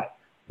we got?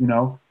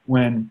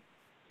 When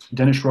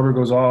Dennis Schroeder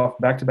goes off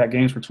back-to-back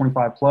games for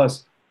 25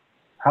 plus,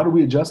 how do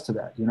we adjust to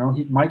that?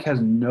 Mike has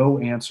no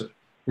answer.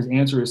 His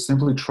answer is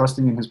simply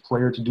trusting in his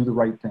player to do the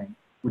right thing,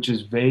 which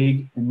is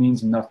vague and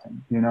means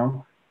nothing.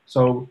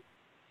 So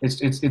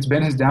it's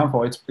been his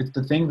downfall. It's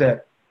the thing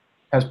that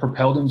has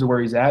propelled him to where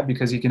he's at,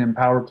 because he can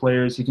empower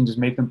players. He can just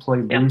make them play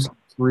loose,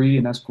 free,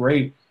 and that's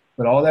great.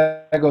 But all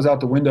that goes out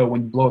the window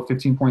when you blow a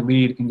 15-point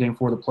lead in Game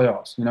 4 of the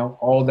playoffs.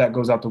 All of that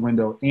goes out the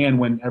window, and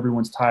when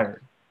everyone's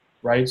tired,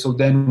 right? So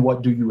then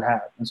what do you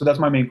have? And so that's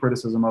my main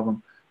criticism of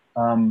him.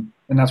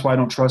 And that's why I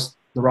don't trust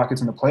the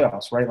Rockets in the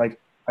playoffs, right? Like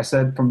I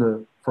said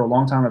for a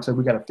long time, I've said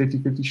we got a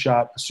 50-50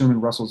 shot,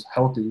 assuming Russell's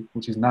healthy,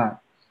 which he's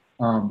not.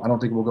 I don't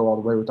think we'll go all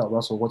the way without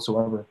Russell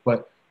whatsoever.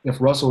 But if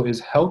Russell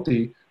is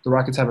healthy, the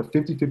Rockets have a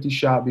 50-50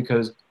 shot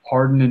because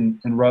Harden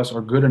and Russ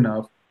are good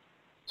enough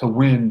to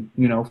win,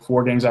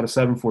 4 games out of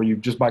 7 for you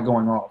just by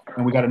going off.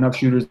 And we got enough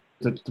shooters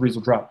that the threes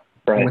will drop.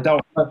 Right.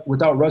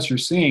 Without Russ, you're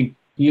seeing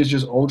he is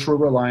just ultra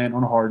reliant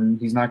on Harden.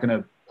 He's not going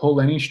to pull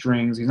any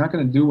strings. He's not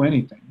going to do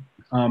anything.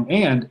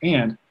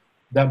 And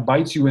that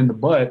bites you in the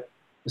butt,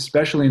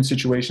 especially in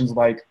situations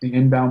like the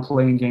inbound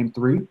play in Game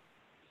 3.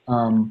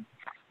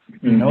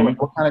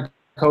 Like what kind of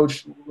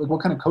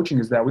coaching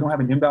is that? We don't have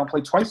an inbound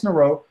play twice in a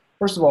row.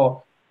 First of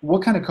all,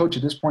 what kind of coach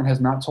at this point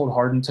has not told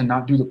Harden to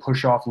not do the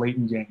push-off late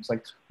in games?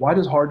 Like, why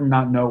does Harden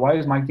not know? Why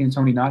is Mike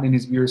D'Antoni not in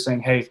his ear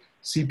saying, hey,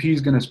 CP is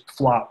going to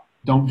flop.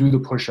 Don't do the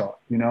push-off,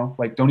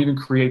 Like, don't even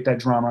create that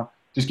drama.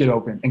 Just get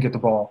open and get the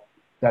ball.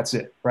 That's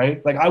it,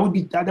 right? Like, that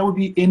would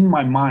be in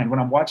my mind. When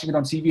I'm watching it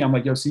on TV, I'm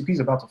like, yo, CP's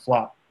about to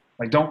flop.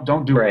 Like, don't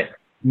do it.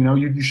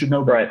 You should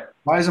know better. Right.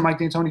 Why isn't Mike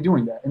D'Antoni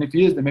doing that? And if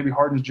he is, then maybe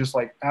Harden's just,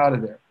 like, out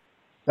of there.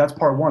 That's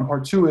part one.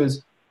 Part two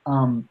is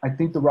I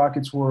think the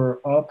Rockets were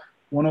up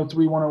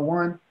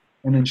 103-101,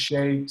 and then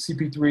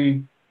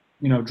CP3,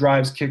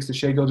 drives, kicks to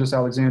Shai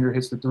Gilgeous-Alexander,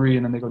 hits the three,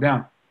 and then they go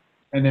down.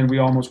 And then we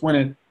almost win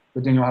it,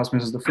 but Daniel House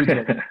misses the free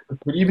throw.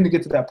 But even to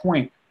get to that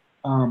point,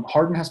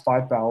 Harden has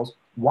 5 fouls.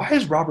 Why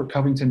is Robert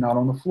Covington not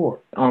on the floor?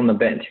 On the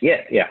bench.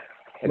 Yeah.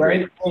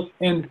 Right?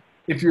 And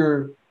if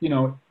you're,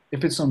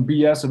 if it's some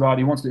BS about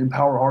he wants to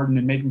empower Harden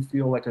and make him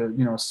feel like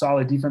a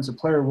solid defensive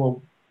player,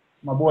 well,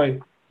 my boy,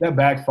 that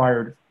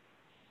backfired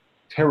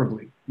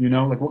terribly.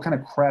 Like, what kind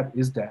of crap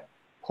is that?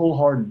 Pull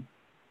Harden.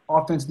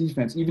 Offense,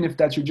 defense. Even if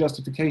that's your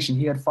justification,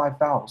 he had 5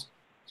 fouls.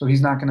 So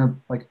he's not going to,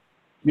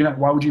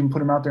 why would you even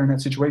put him out there in that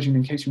situation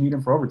in case you need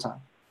him for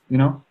overtime?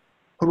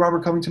 Put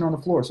Robert Covington on the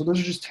floor. So those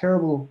are just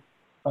terrible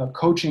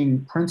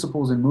coaching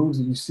principles and moves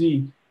that you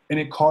see, and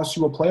it costs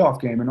you a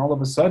playoff game. And all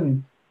of a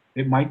sudden,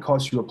 it might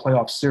cost you a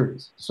playoff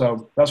series.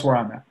 So that's where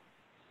I'm at.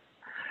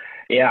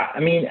 Yeah,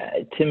 I mean,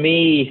 to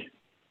me,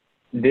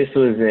 this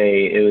was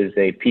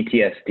a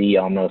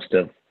PTSD almost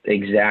of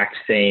exact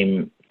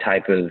same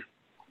type of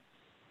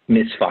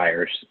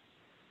misfires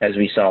as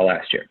we saw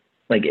last year,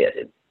 like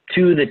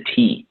to the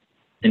T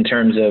in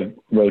terms of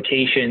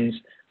rotations,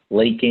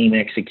 late game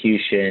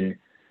execution,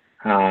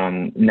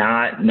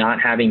 not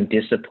having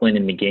discipline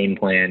in the game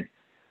plan.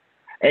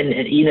 And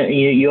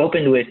you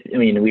opened with,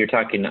 we were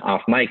talking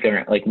off mic,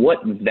 like,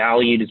 what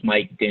value does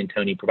Mike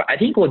D'Antoni provide? I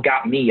think what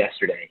got me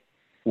yesterday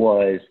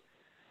was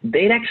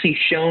they'd actually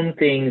shown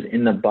things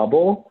in the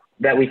bubble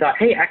that we thought,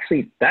 hey,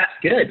 actually, that's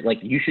good. Like,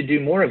 you should do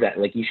more of that.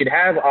 Like, you should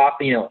have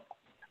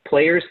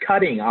players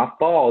cutting off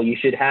ball. You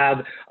should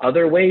have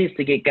other ways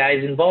to get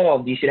guys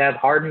involved. You should have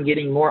Harden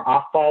getting more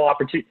off-ball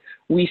opportunities.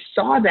 We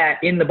saw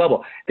that in the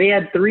bubble. They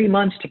had 3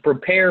 months to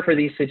prepare for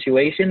these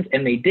situations,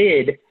 and they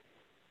did.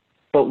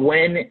 But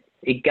when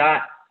it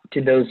got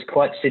to those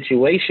clutch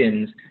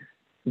situations,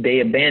 they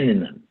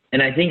abandoned them.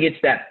 And I think it's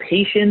that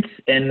patience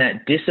and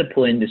that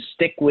discipline to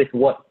stick with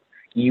what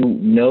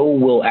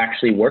will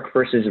actually work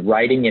versus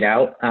writing it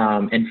out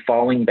and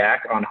falling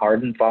back on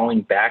Harden,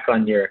 falling back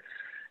on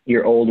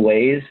your old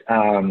ways.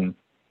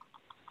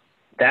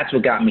 That's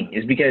what got me,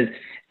 is because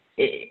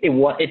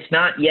it's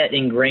not yet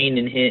ingrained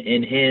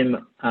in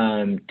him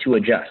to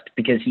adjust,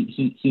 because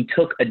he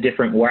took a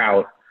different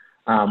route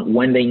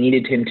when they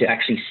needed him to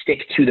actually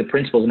stick to the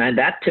principles. And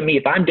that, to me,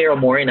 if I'm Daryl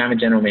Morey and I'm a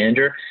general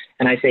manager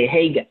and I say,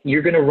 hey,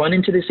 you're going to run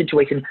into this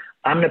situation,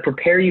 I'm going to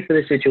prepare you for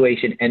this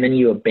situation, and then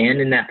you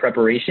abandon that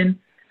preparation,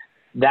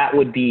 I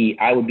would be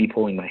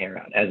pulling my hair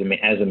out as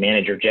a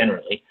manager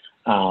generally.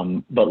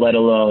 But let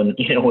alone,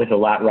 with a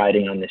lot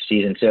riding on this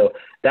season. So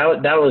that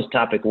was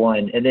topic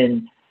one. And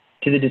then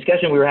to the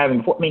discussion we were having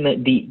before,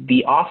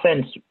 the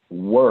offense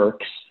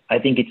works. I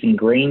think it's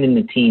ingrained in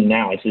the team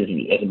now. It's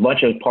as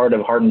much a part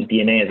of Harden's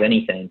DNA as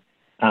anything.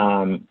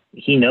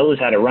 He knows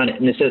how to run it.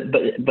 And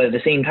but at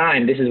the same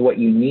time, this is what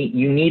you need.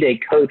 You need a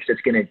coach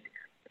that's going to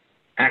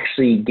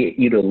actually get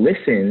you to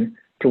listen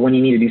to when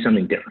you need to do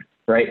something different.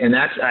 Right. And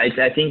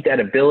I think that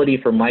ability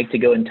for Mike to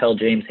go and tell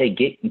James, hey,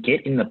 get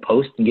in the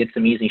post and get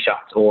some easy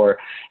shots, or,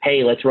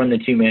 hey, let's run the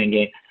 2-man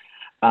game.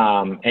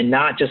 And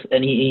not just,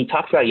 and he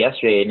talked about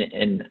yesterday,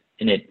 and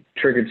it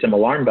triggered some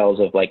alarm bells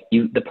of, like,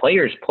 the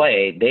players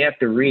play, they have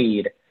to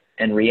read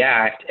and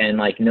react and,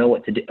 like, know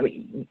what to do.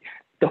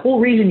 The whole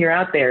reason you're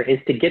out there is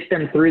to get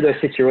them through those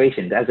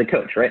situations as a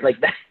coach, right? Like,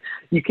 that,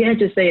 you can't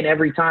just say in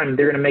every time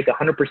they're going to make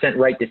 100%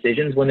 right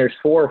decisions when there's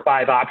 4 or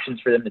 5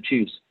 options for them to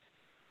choose.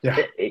 Yeah,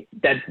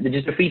 that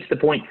just defeats the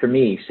point for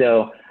me.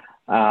 So,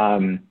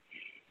 I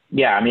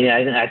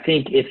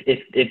think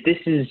if this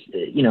is,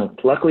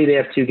 luckily they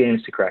have 2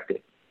 games to correct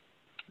it.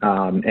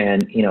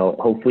 And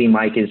hopefully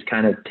Mike is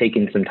kind of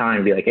taking some time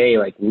to be like, hey,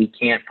 like, we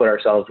can't put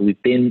ourselves, we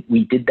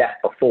did that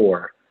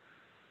before.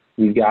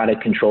 We've got to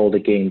control the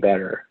game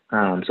better.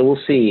 So we'll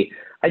see.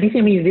 I think,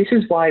 this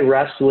is why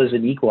Russ was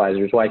an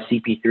equalizer, is why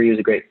CP3 was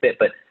a great fit,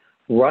 but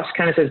Russ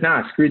kind of says,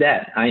 nah, screw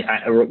that.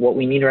 What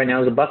we need right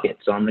now is a bucket,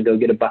 so I'm going to go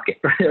get a bucket.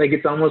 Like,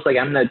 it's almost like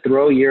I'm going to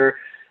throw your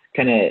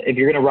kind of, if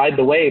you're going to ride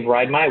the wave,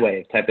 ride my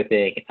wave type of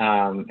thing.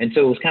 And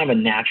so it was kind of a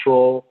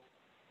natural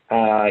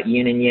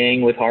yin and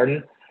yang with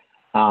Harden.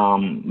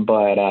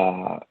 But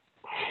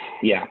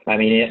Yeah. I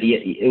mean,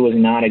 it was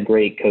not a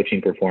great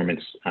coaching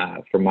performance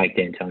for Mike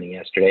D'Antoni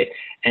yesterday,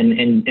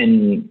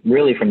 and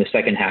really from the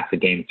second half of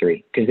Game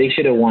 3, because they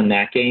should have won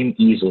that game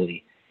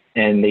easily,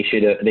 and they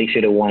should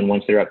have won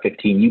once they're up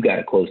 15. You got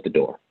to close the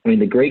door. I mean,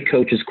 the great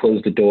coaches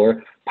closed the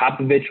door.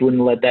 Popovich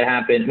wouldn't let that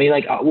happen. I mean,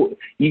 like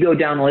you go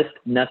down the list,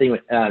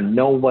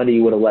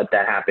 nobody would have let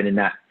that happen in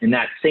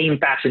that same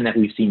fashion that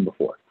we've seen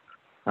before.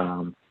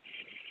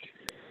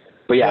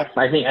 But yeah,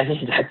 I think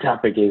that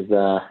topic is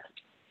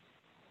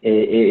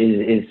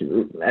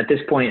at this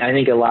point. I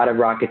think a lot of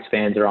Rockets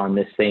fans are on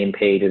this same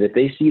page. If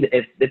they see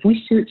if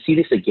we see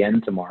this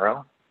again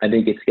tomorrow, I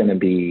think it's going to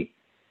be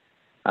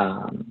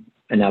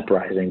an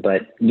uprising.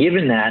 But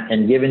given that,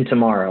 and given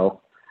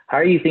tomorrow, how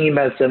are you thinking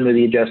about some of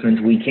the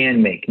adjustments we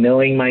can make?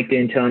 Knowing Mike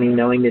D'Antoni,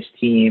 knowing this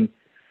team,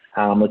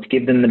 let's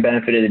give them the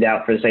benefit of the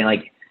doubt for saying,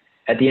 like,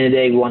 at the end of the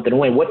day, we want them to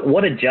win.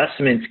 What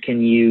adjustments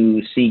can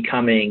you see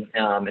coming,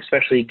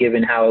 especially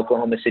given how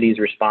Oklahoma City has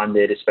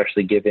responded,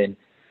 especially given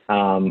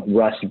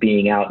Russ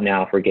being out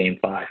now for Game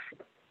 5?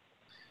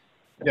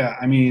 Yeah,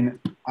 I mean,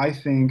 I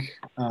think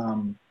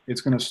it's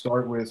going to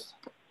start with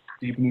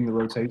deepening the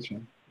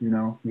rotation. You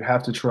know, you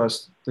have to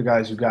trust the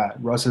guys you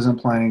got. Russ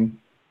isn't playing.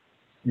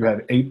 You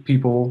have 8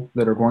 people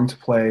that are going to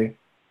play.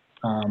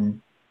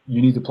 You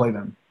need to play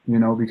them, you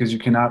know, because you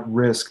cannot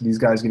risk these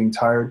guys getting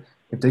tired.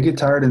 If they get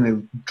tired and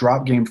they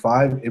drop Game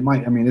 5,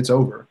 it's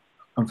over,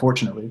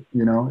 unfortunately.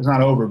 You know, it's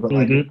not over, but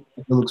like it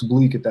looks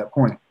bleak at that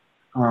point.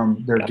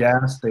 They're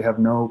gassed. They have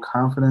no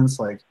confidence.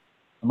 Like,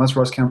 unless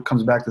Russ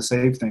comes back to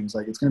save things,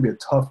 like, it's going to be a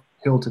tough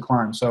hill to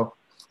climb. So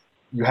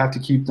you have to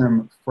keep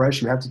them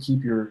fresh. You have to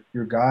keep your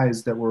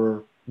guys that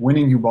were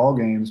winning you ball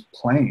games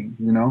playing,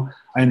 you know.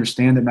 I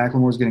understand that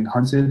McLemore's getting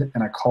hunted,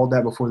 and I called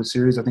that before the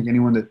series. I think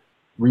anyone that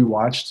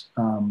rewatched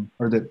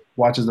or that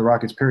watches the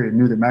Rockets period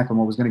knew that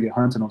McLemore was going to get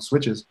hunted on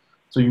switches.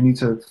 So you need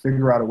to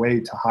figure out a way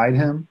to hide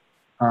him.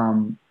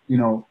 You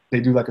know, they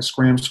do like a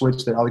scram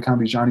switch that Ali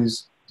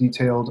Kambijani's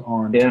detailed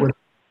on Twitter.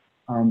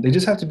 They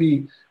just have to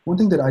be – one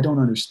thing that I don't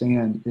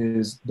understand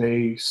is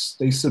they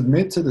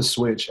submit to the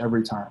switch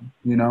every time,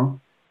 you know,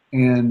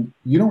 and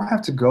you don't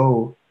have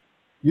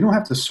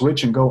to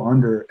switch and go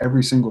under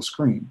every single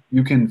screen.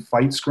 You can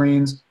fight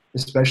screens,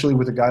 especially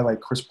with a guy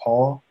like Chris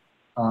Paul,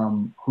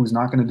 who's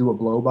not going to do a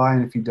blow-by,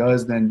 and if he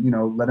does, then, you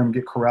know, let him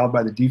get corralled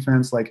by the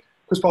defense. Like,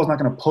 Chris Paul's not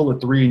going to pull a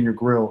 3 in your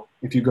grill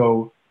if you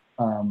go,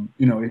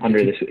 you know, if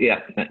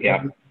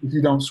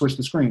you don't switch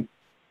the screen.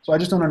 So I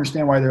just don't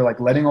understand why they're, like,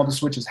 letting all the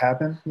switches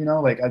happen, you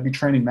know? Like, I'd be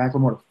training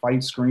McLemore to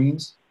fight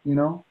screens, you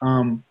know,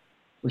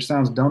 which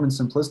sounds dumb and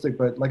simplistic.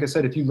 But like I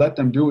said, if you let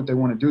them do what they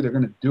want to do, they're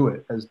going to do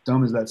it, as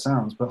dumb as that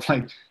sounds. But,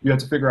 like, you have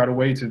to figure out a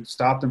way to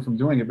stop them from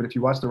doing it. But if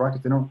you watch the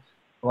Rockets, they don't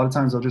 – a lot of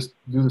times they'll just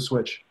do the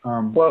switch.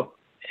 Well,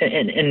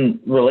 and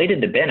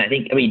related to Ben, I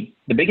mean,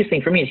 the biggest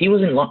thing for me is he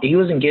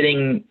wasn't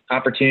getting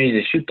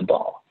opportunities to shoot the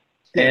ball.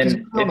 Yeah,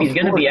 and if he's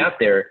going to be out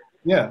there –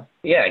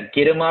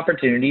 get him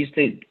opportunities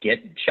to get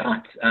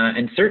shots.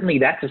 And certainly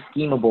that's a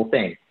schemable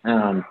thing,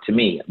 to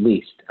me at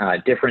least.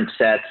 Different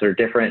sets or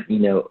different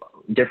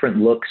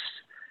looks,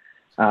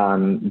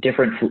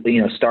 different,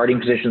 you know, starting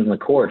positions in the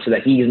court so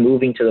that he's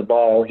moving to the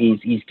ball,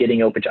 he's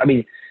getting open. I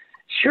mean,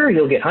 sure,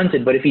 he'll get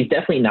hunted, but if he's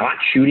definitely not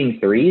shooting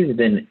threes,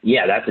 then,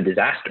 yeah, that's a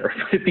disaster.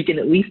 If he can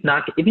at least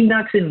if he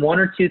knocks in 1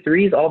 or 2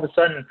 threes, all of a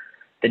sudden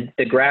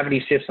the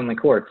gravity shifts on the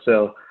court.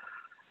 So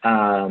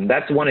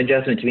that's one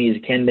adjustment to me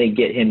is, can they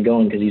get him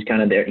going? Because he's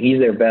kind of he's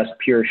their best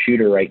pure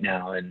shooter right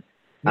now, and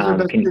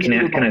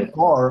can kind of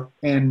far,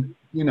 and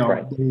you know,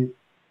 right.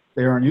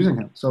 they aren't using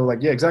him. So, like,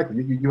 yeah,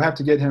 exactly. You have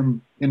to get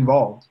him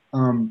involved.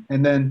 And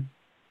then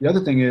the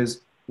other thing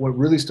is, what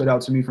really stood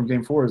out to me from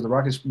Game 4 is the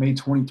Rockets made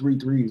 23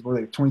 threes. What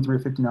were they, 23 or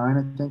 59,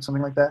 I think,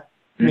 something like that?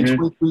 Made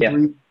 23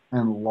 threes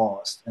and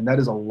lost, and that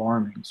is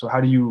alarming. So how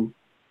do you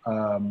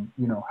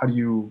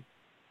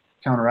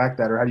counteract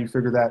that, or how do you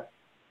figure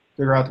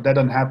out that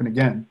doesn't happen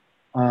again?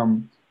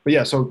 But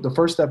yeah, so the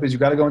first step is you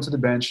got to go into the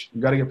bench.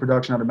 You got to get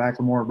production out of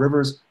McLemore.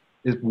 Rivers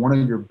is one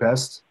of your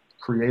best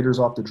creators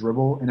off the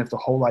dribble, and if the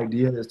whole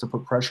idea is to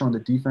put pressure on the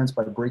defense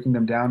by breaking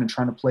them down and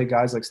trying to play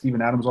guys like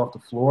Steven Adams off the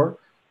floor,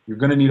 you're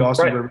going to need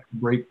Austin Rivers to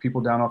break people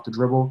down off the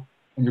dribble,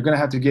 and you're going to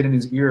have to get in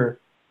his ear.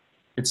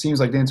 It seems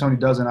like D'Antoni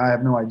doesn't. I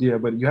have no idea,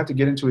 but you have to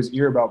get into his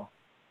ear about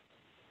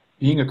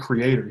being a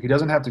creator. He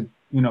doesn't have to,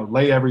 you know,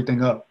 lay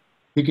everything up.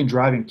 He can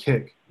drive and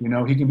kick. You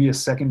know, he can be a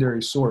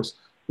secondary source,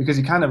 because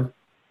he kind of,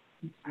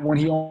 when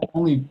he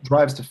only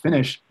drives to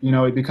finish, you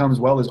know, it becomes,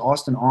 well, is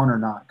Austin on or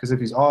not? Because if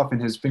he's off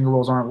and his finger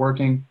rolls aren't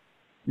working,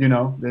 you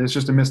know, it's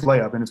just a missed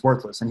layup and it's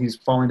worthless. And he's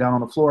falling down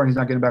on the floor and he's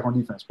not getting back on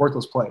defense.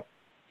 Worthless play.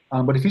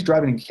 But if he's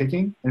driving and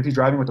kicking, and if he's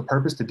driving with a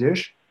purpose to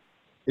dish,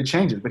 it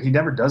changes. But he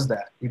never does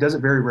that. He does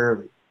it very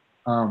rarely.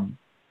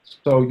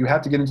 So you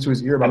have to get into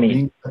his ear about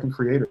being a second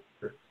creator.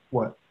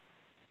 What?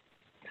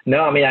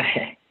 No, I mean,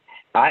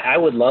 I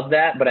would love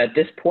that, but at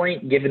this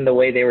point, given the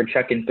way they were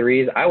chucking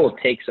threes, I will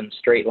take some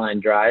straight line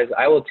drives.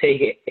 I will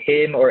take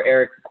him or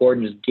Eric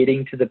Gordon just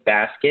getting to the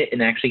basket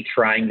and actually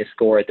trying to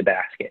score at the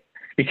basket.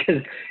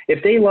 Because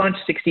if they launch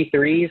 60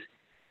 threes,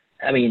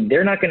 I mean,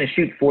 they're not going to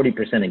shoot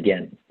 40%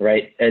 again,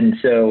 right? And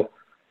so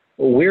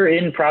we're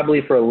in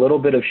probably for a little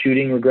bit of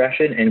shooting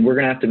regression, and we're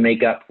going to have to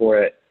make up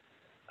for it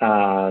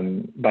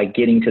by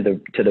getting to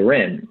the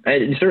rim.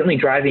 And certainly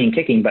driving and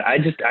kicking, but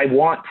I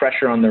want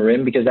pressure on the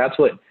rim because that's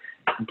what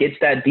gets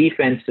that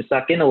defense to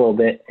suck in a little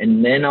bit,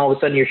 and then all of a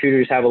sudden your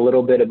shooters have a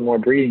little bit of more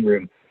breathing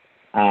room.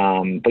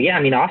 But yeah,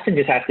 I mean, Austin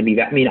just has to be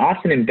that. I mean,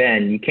 Austin and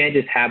Ben, you can't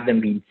just have them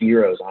be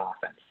zeros on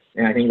offense.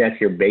 And I think that's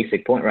your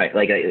basic point, right?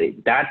 Like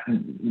that,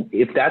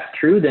 if that's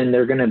true, then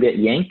they're going to get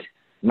yanked.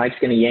 Mike's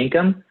going to yank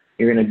them.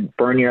 You're going to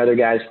burn your other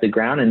guys to the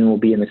ground, and we'll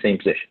be in the same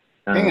position.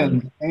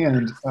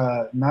 And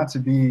not to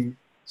be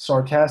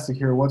sarcastic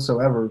here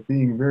whatsoever,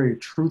 being very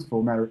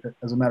truthful,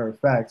 as a matter of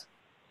fact.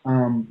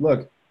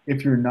 Look,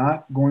 if you're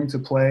not going to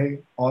play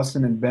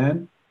Austin and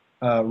Ben,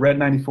 Red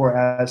 94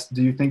 asked,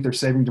 do you think they're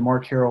saving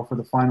DeMarre Carroll for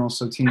the finals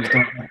so teams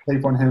don't have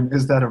tape on him?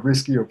 Is that a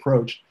risky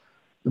approach?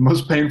 The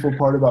most painful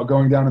part about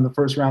going down in the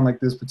first round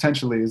like this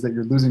potentially is that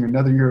you're losing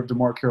another year of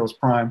DeMarre Carroll's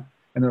prime,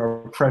 and there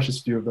are a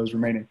precious few of those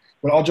remaining.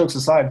 But all jokes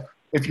aside,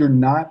 if you're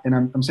not, and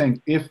I'm saying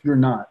if you're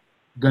not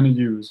going to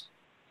use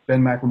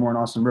Ben McLemore and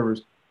Austin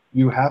Rivers,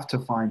 you have to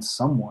find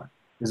someone.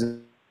 Is it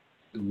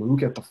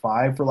Luke at the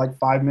 5 for like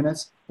 5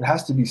 minutes? It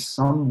has to be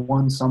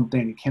someone,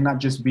 something. It cannot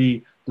just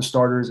be the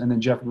starters and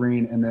then Jeff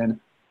Green and then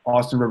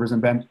Austin Rivers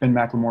and Ben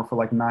McLemore for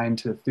like 9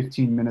 to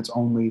 15 minutes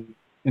only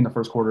in the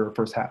first quarter or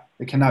first half.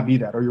 It cannot be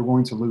that, or you're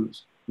going to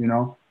lose, you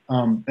know?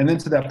 And then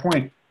to that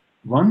point,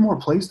 run more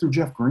plays through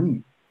Jeff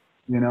Green,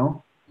 you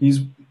know?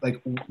 He's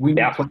like, we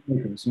need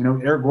playmakers. You know,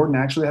 Eric Gordon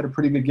actually had a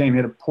pretty good game. He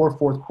had a poor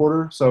fourth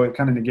quarter, so it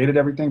kind of negated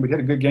everything, but he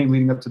had a good game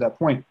leading up to that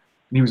point.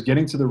 And he was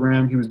getting to the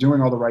rim. He was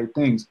doing all the right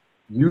things.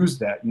 Use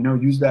that, you know,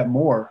 use that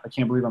more. I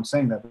can't believe I'm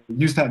saying that, but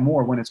use that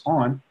more when it's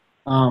on.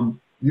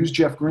 Use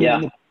Jeff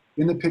Green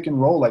in the pick and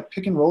roll, like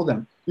pick and roll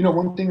them. You know,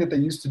 one thing that they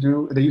used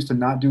to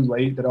not do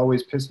late that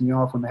always pissed me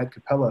off when they had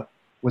Capella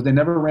was they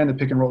never ran the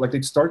pick and roll. Like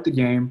they'd start the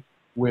game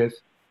with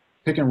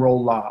pick and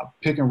roll lob,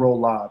 pick and roll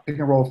lob, pick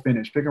and roll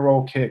finish, pick and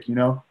roll kick, you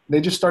know.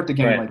 They just start the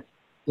game like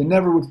they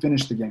never would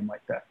finish the game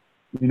like that,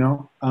 you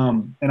know.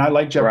 And I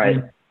like Jeff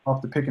Green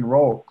off the pick and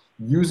roll.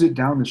 Use it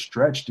down the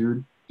stretch,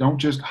 dude. Don't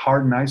just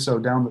harden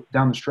ISO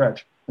down the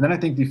stretch. And then I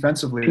think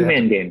defensively,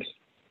 two-man games.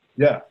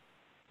 Yeah.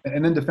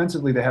 And then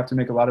defensively, they have to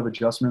make a lot of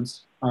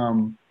adjustments.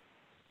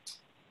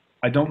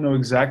 I don't know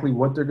exactly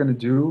what they're going to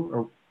do.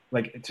 Or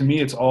like to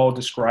me, it's all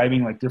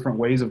describing like different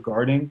ways of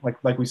guarding.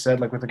 Like we said,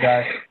 like with a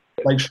guy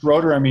like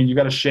Schroeder. I mean, you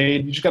got to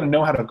shade. You just got to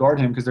know how to guard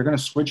him because they're going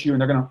to switch you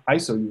and they're going to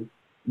ISO you. And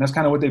that's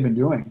kind of what they've been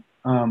doing.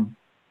 And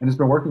it's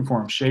been working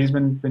for him. Shea's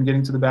been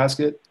getting to the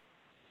basket.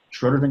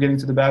 Schroeder's been getting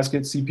to the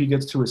basket. CP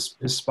gets to his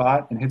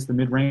spot and hits the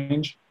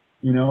mid-range.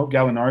 You know,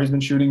 Gallinari's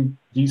been shooting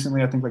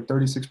decently, I think like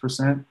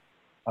 36%.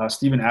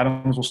 Steven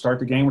Adams will start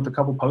the game with a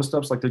couple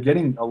post-ups. Like they're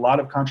getting a lot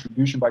of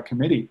contribution by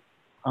committee.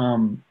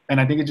 And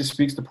I think it just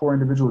speaks to poor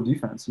individual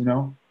defense, you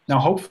know. Now,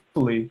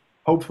 hopefully,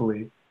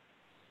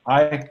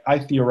 I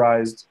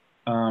theorized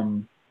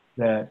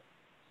that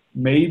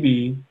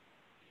maybe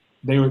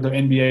the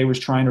NBA was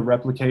trying to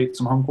replicate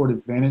some home court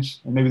advantage,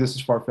 and maybe this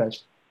is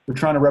far-fetched. They're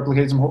trying to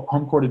replicate some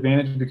home court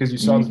advantage because you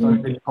saw the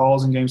Thursday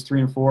calls in games 3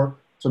 and 4.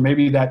 So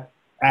maybe that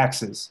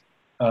axes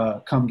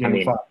come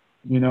game 5,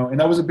 you know, and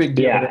that was a big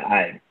deal.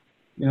 Yeah,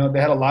 you know,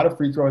 they had a lot of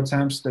free throw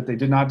attempts that they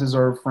did not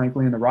deserve,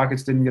 frankly, and the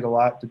Rockets didn't get a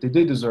lot that they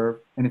did deserve.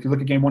 And if you look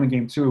at game 1 and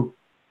game 2,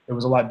 it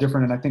was a lot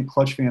different. And I think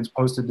Clutch fans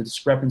posted the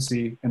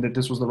discrepancy and that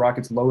this was the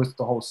Rockets' lowest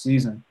the whole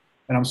season.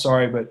 And I'm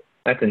sorry, but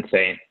that's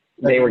insane.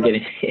 They were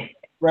getting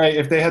right.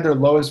 If they had their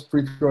lowest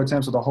free throw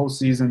attempts of the whole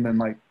season, then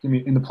like give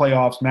me in the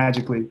playoffs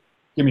magically.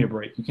 Give me a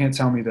break. You can't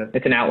tell me that.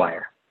 It's an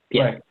outlier.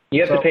 Yeah. Right. You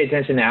have to pay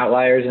attention to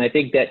outliers, and I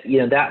think that, you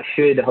know, that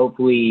should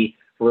hopefully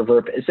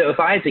revert. So if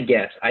I had to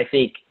guess, I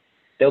think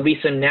there'll be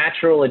some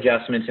natural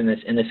adjustments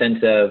in the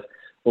sense of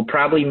we'll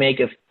probably make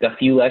a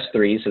few less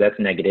threes, so that's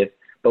negative,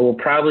 but we'll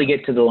probably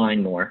get to the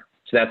line more,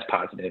 so that's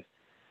positive.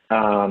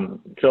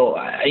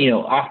 You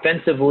know,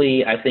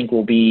 offensively, I think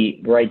we'll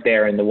be right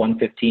there in the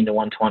 115 to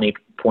 120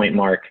 point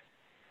mark.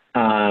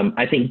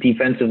 I think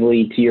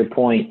defensively, to your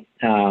point,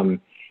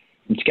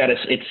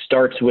 it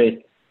starts with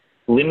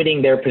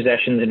limiting their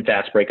possessions and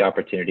fast break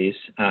opportunities,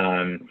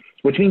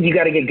 which means you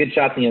got to get good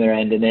shots on the other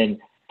end, and then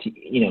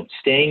you know,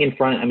 staying in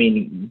front. I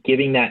mean,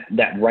 giving that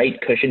right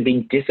cushion,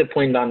 being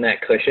disciplined on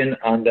that cushion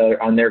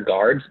on their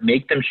guards,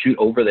 make them shoot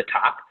over the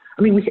top.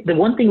 I mean, the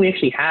one thing we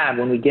actually have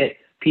when we get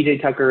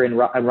PJ Tucker and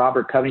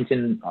Robert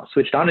Covington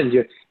switched on this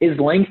year is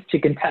length to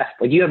contest.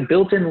 Like you have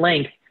built-in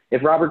length.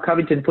 If Robert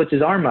Covington puts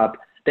his arm up,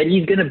 then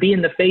he's going to be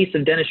in the face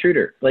of Dennis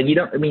Schroeder. Like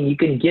you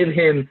can give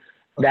him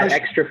that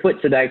extra foot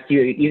so that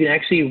you can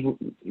actually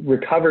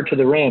recover to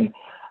the rim.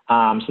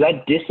 So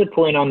that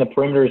discipline on the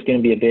perimeter is going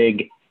to be a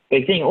big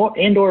thing,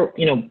 or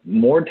you know,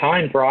 more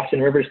time for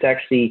Austin Rivers to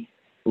actually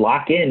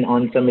lock in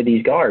on some of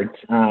these guards.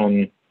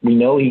 We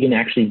know he can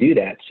actually do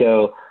that.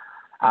 So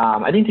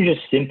I think there's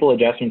just simple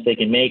adjustments they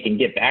can make and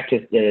get back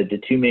to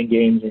the two-man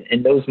games.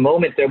 And those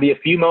moments, there'll be a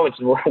few moments,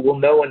 and we'll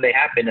know when they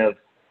happen, of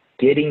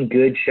getting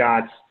good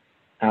shots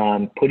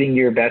putting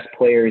your best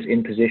players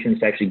in positions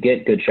to actually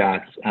get good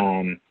shots.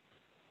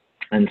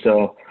 And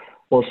so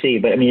we'll see.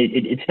 But, I mean,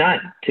 it's not,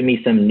 to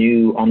me, some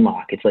new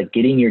unlock. It's like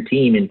getting your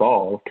team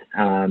involved,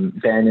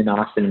 Ben and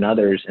Austin and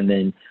others, and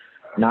then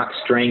not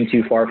straying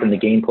too far from the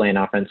game plan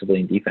offensively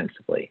and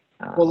defensively.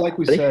 Well, like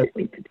we said,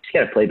 you just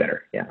got to play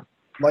better. Yeah.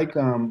 Like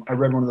I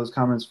read one of those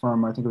comments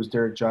from, I think it was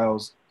Derek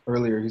Giles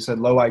earlier. He said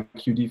low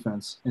IQ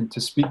defense. And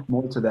to speak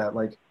more to that,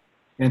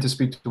 and to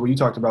speak to what you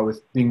talked about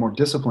with being more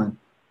disciplined,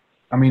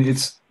 I mean,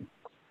 it's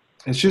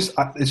just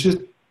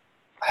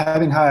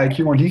having high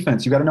IQ on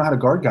defense. You got to know how to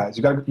guard guys.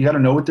 You got to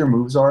know what their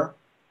moves are.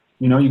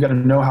 You know, you got to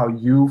know how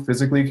you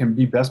physically can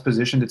be best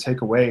positioned to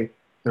take away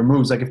their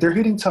moves. Like if they're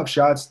hitting tough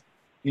shots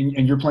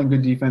and you're playing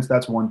good defense,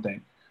 that's one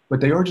thing. But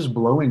they are just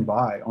blowing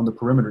by on the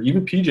perimeter.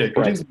 Even PJ.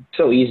 Right.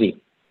 So easy.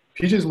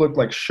 PJ's looked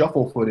like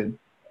shuffle-footed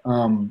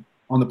on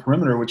the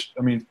perimeter, which,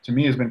 I mean, to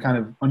me has been kind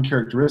of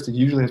uncharacteristic. He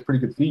usually has pretty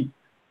good feet.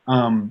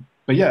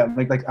 But yeah,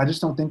 like I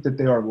just don't think that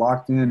they are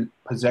locked in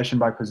possession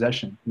by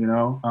possession, you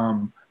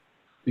know,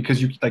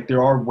 because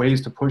there are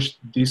ways to push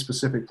these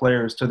specific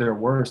players to their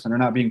worst, and they're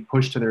not being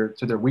pushed to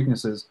their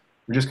weaknesses.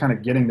 They're just kind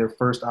of getting their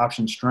first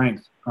option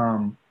strength,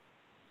 and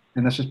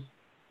that's just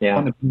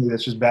fundamentally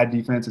that's just bad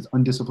defense. It's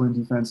undisciplined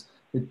defense.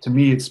 To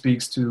me, it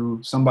speaks to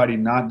somebody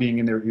not being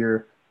in their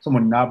ear,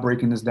 someone not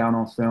breaking this down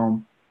on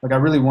film. Like I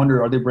really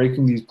wonder, are they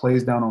breaking these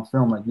plays down on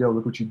film? Like, yo,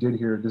 look what you did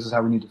here. This is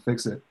how we need to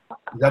fix it.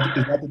 Is that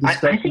the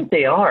discussion? I think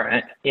they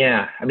are.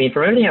 Yeah. I mean,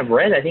 from everything I've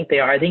read, I think they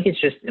are. I think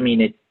it's just, I mean,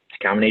 it's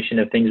a combination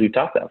of things we've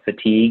talked about,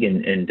 fatigue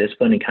and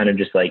discipline, and kind of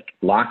just like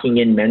locking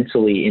in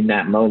mentally in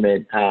that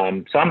moment.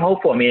 So I'm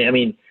hopeful. I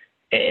mean,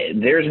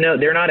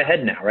 they're not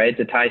ahead now, right? It's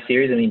a tie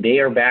series. I mean, they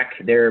are back.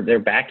 They're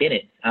back in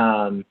it.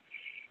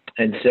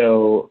 And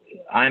so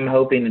I'm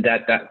hoping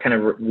that kind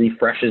of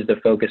refreshes the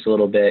focus a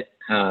little bit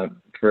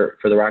for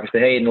the Rockets.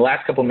 But hey, in the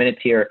last couple minutes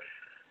here,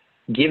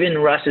 given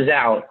Russ is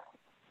out,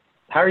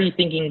 how are you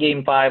thinking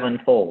Game 5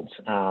 unfolds?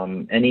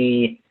 Where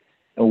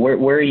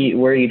are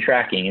you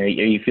tracking? Are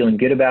you feeling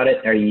good about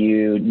it? Are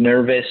you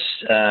nervous?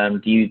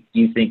 Do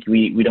you think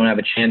we don't have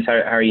a chance? How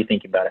are you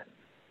thinking about it?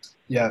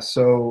 Yeah.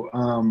 So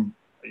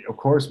of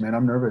course, man,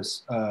 I'm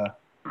nervous.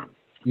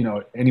 You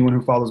know, anyone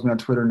who follows me on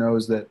Twitter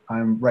knows that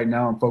I'm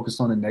focused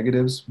on the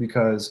negatives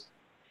because,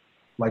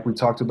 like we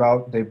talked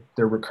about,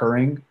 they're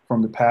recurring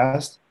from the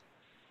past.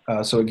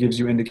 So it gives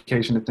you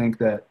indication to think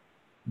that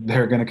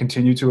they're going to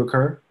continue to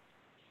occur.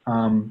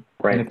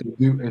 Right.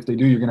 And if they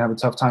do, you're going to have a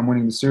tough time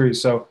winning the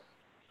series. So,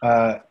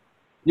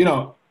 you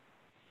know,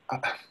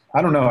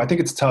 I don't know. I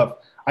think it's tough.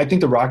 I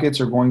think the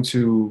Rockets are going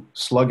to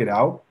slug it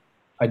out.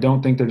 I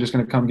don't think they're just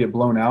going to come get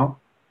blown out.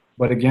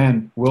 But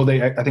again, will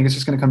they? I think it's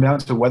just going to come down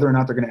to whether or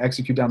not they're going to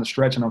execute down the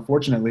stretch. And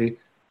unfortunately,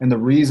 and the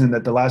reason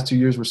that the last 2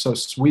 years were so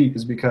sweet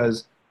is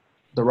because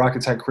the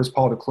Rockets had Chris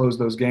Paul to close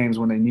those games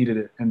when they needed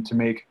it and to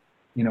make,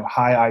 you know,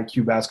 high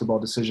IQ basketball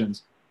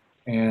decisions.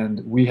 And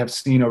we have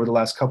seen over the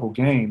last couple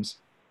games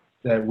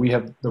that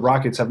the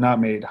Rockets have not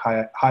made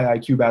high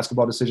IQ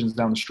basketball decisions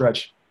down the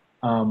stretch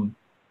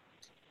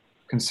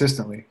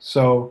consistently.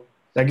 So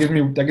that gives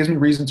me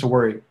reason to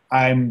worry.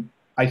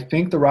 I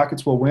think the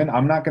Rockets will win.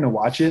 I'm not going to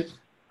watch it.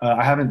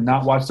 I haven't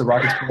not watched the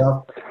Rockets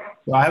playoff.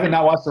 I haven't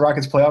not watched the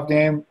Rockets playoff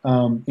game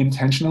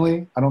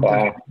intentionally. I don't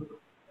think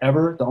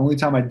ever. The only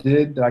time I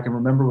did that I can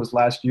remember was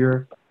last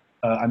year.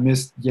 I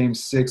missed Game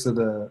 6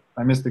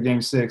 I missed the Game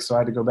 6, so I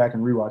had to go back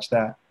and rewatch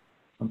that.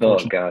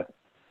 Oh God.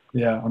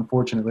 Yeah,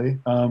 unfortunately.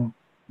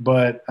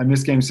 But I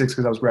missed Game 6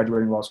 because I was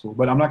graduating law school.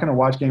 But I'm not going to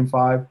watch Game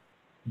 5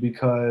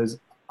 because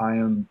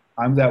I'm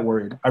that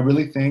worried. I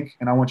really think,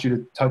 and I want you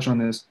to touch on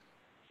this,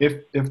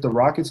 if the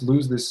Rockets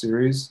lose this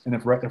series, and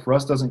if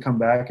Russ doesn't come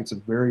back, it's a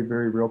very,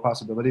 very real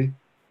possibility.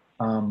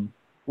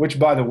 Which,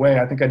 by the way,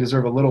 I think I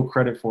deserve a little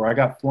credit for. I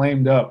got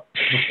flamed up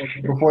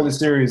before the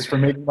series for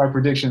making my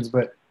predictions,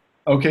 but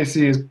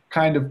OKC has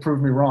kind of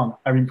proved me wrong.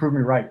 Proved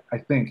me right, I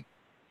think.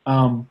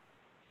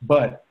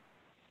 But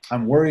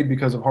I'm worried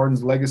because of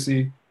Harden's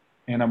legacy,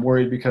 and I'm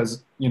worried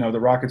because, you know, the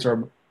Rockets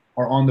are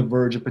on the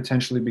verge of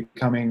potentially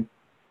becoming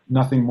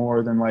nothing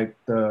more than like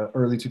the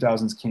early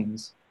 2000s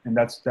Kings. And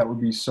that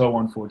would be so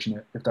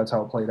unfortunate if that's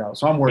how it played out.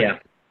 So I'm worried.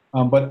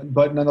 Yeah.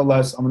 But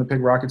nonetheless, I'm going to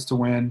pick Rockets to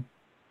win.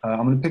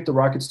 I'm going to pick the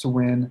Rockets to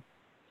win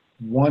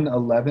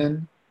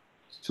 111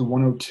 to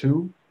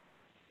 102.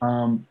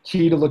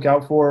 Key to look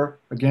out for,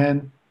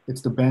 again,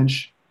 it's the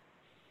bench.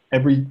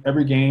 Every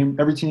game,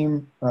 every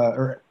team,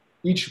 or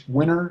each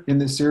winner in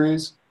this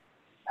series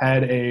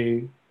had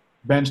a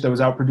bench that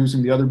was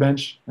outproducing the other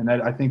bench, and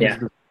that I think is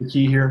the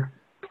key here.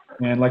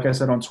 And like I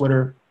said on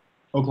Twitter,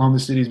 Oklahoma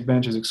City's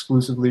bench is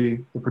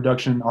exclusively – the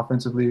production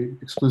offensively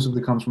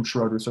exclusively comes from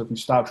Schroeder. So if you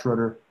stop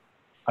Schroeder,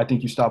 I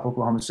think you stop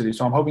Oklahoma City.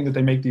 So I'm hoping that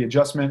they make the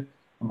adjustment.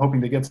 I'm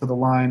hoping they get to the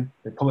line.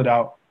 They pull it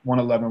out,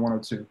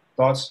 111-102.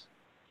 Thoughts?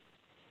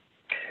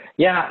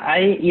 Yeah,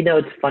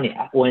 it's funny.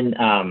 When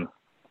I'm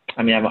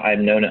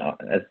known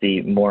as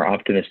the more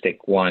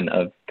optimistic one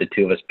of the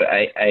two of us, but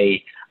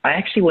I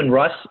actually, when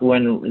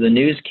the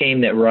news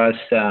came that Russ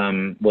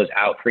was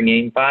out for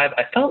Game 5,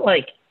 I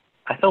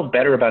felt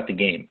better about the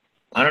game.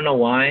 I don't know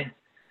why.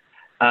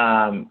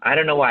 I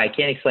don't know why. I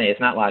can't explain it. It's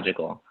not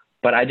logical.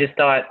 But I just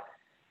thought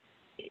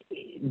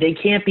they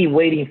can't be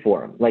waiting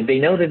for him. Like, they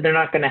know that they're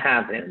not going to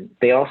have him.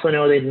 They also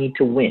know they need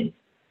to win.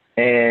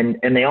 And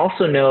they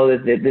also know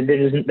that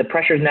the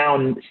pressure's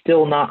now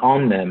still not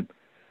on them.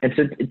 And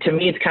so to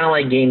me, it's kind of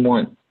like game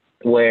one,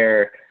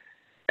 where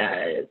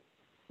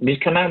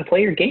just come out and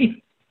play your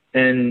game.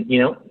 And,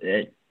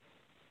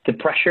 the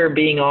pressure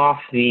being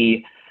off,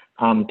 they're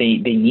going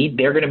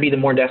to be the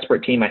more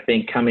desperate team, I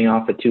think, coming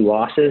off of 2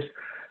 losses.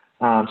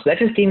 So that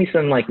just gave me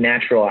some like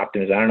natural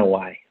optimism. I don't know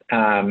why.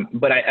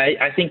 But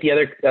I think the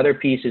other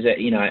piece is that,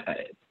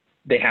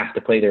 they have to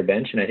play their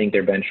bench, and I think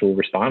their bench will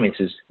respond.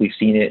 We've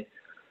seen it,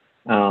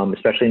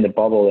 especially in the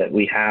bubble, that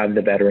we have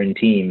the veteran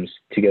teams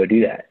to go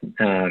do that.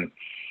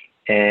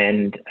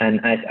 And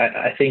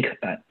I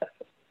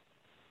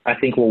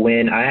think we'll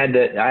win. I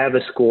have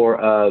a score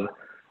of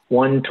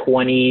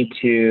 120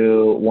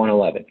 to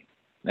 111.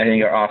 I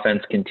think our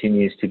offense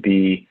continues to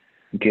be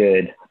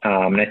good.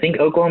 And I think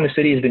Oklahoma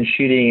City has been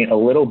shooting a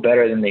little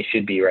better than they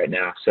should be right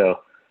now. So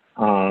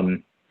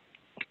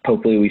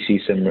hopefully we see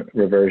some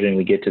reversion.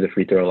 We get to the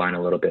free throw line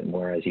a little bit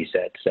more, as you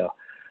said. So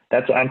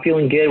I'm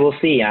feeling good. We'll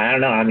see. I don't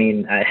know. I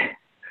mean, I'm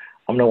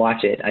going to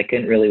watch it. I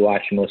couldn't really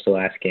watch most of the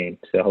last game.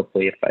 So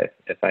hopefully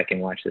if I can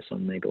watch this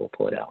one, maybe we'll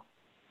pull it out.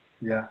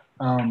 Yeah.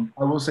 I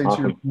will say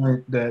to your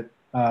point that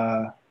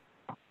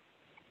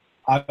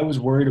I was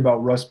worried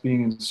about Russ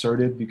being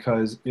inserted,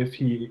 because if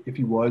he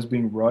was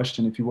being rushed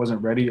and if he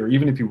wasn't ready, or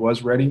even if he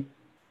was ready,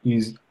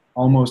 he's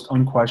almost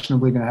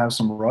unquestionably going to have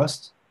some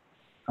rust.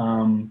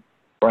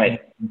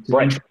 Right.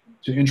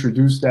 To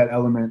introduce that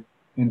element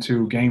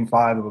into Game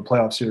 5 of a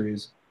playoff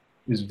series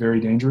is very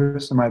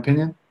dangerous, in my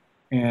opinion.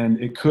 And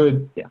it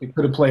could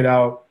have played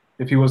out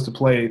if he was to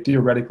play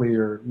theoretically,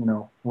 or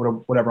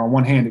whatever. On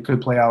one hand, it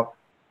could play out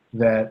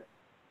that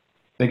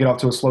they get off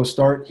to a slow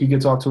start. He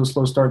gets off to a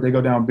slow start. They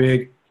go down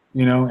big.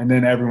 And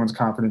then everyone's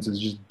confidence is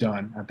just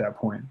done at that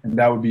point. And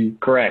that would be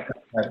correct.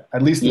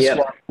 At least the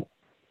squad.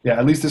 Yeah,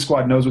 at least the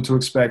squad knows what to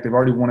expect. They've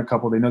already won a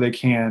couple. They know they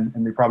can,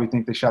 and they probably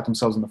think they shot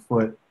themselves in the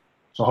foot.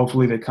 So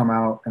hopefully they come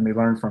out and they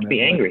learn from it.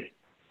 Be angry.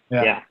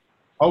 Yeah.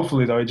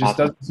 Hopefully, though. It just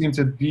doesn't seem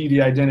to be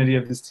the identity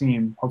of this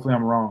team. Hopefully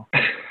I'm wrong.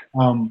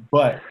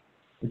 But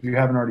if you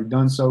haven't already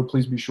done so,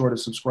 please be sure to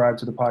subscribe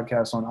to the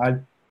podcast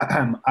on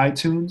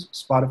iTunes,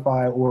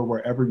 Spotify, or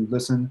wherever you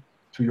listen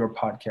to your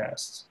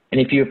podcasts. And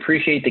if you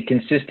appreciate the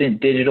consistent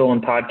digital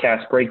and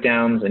podcast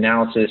breakdowns,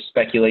 analysis,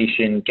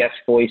 speculation, guest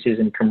voices,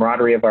 and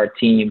camaraderie of our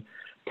team,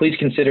 please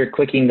consider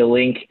clicking the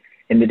link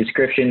in the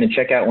description to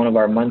check out one of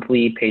our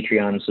monthly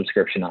Patreon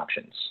subscription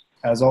options.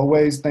 As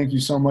always, thank you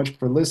so much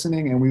for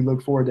listening, and we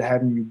look forward to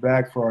having you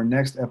back for our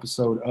next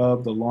episode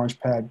of the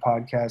Launchpad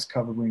Podcast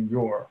covering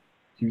your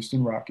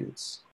Houston Rockets.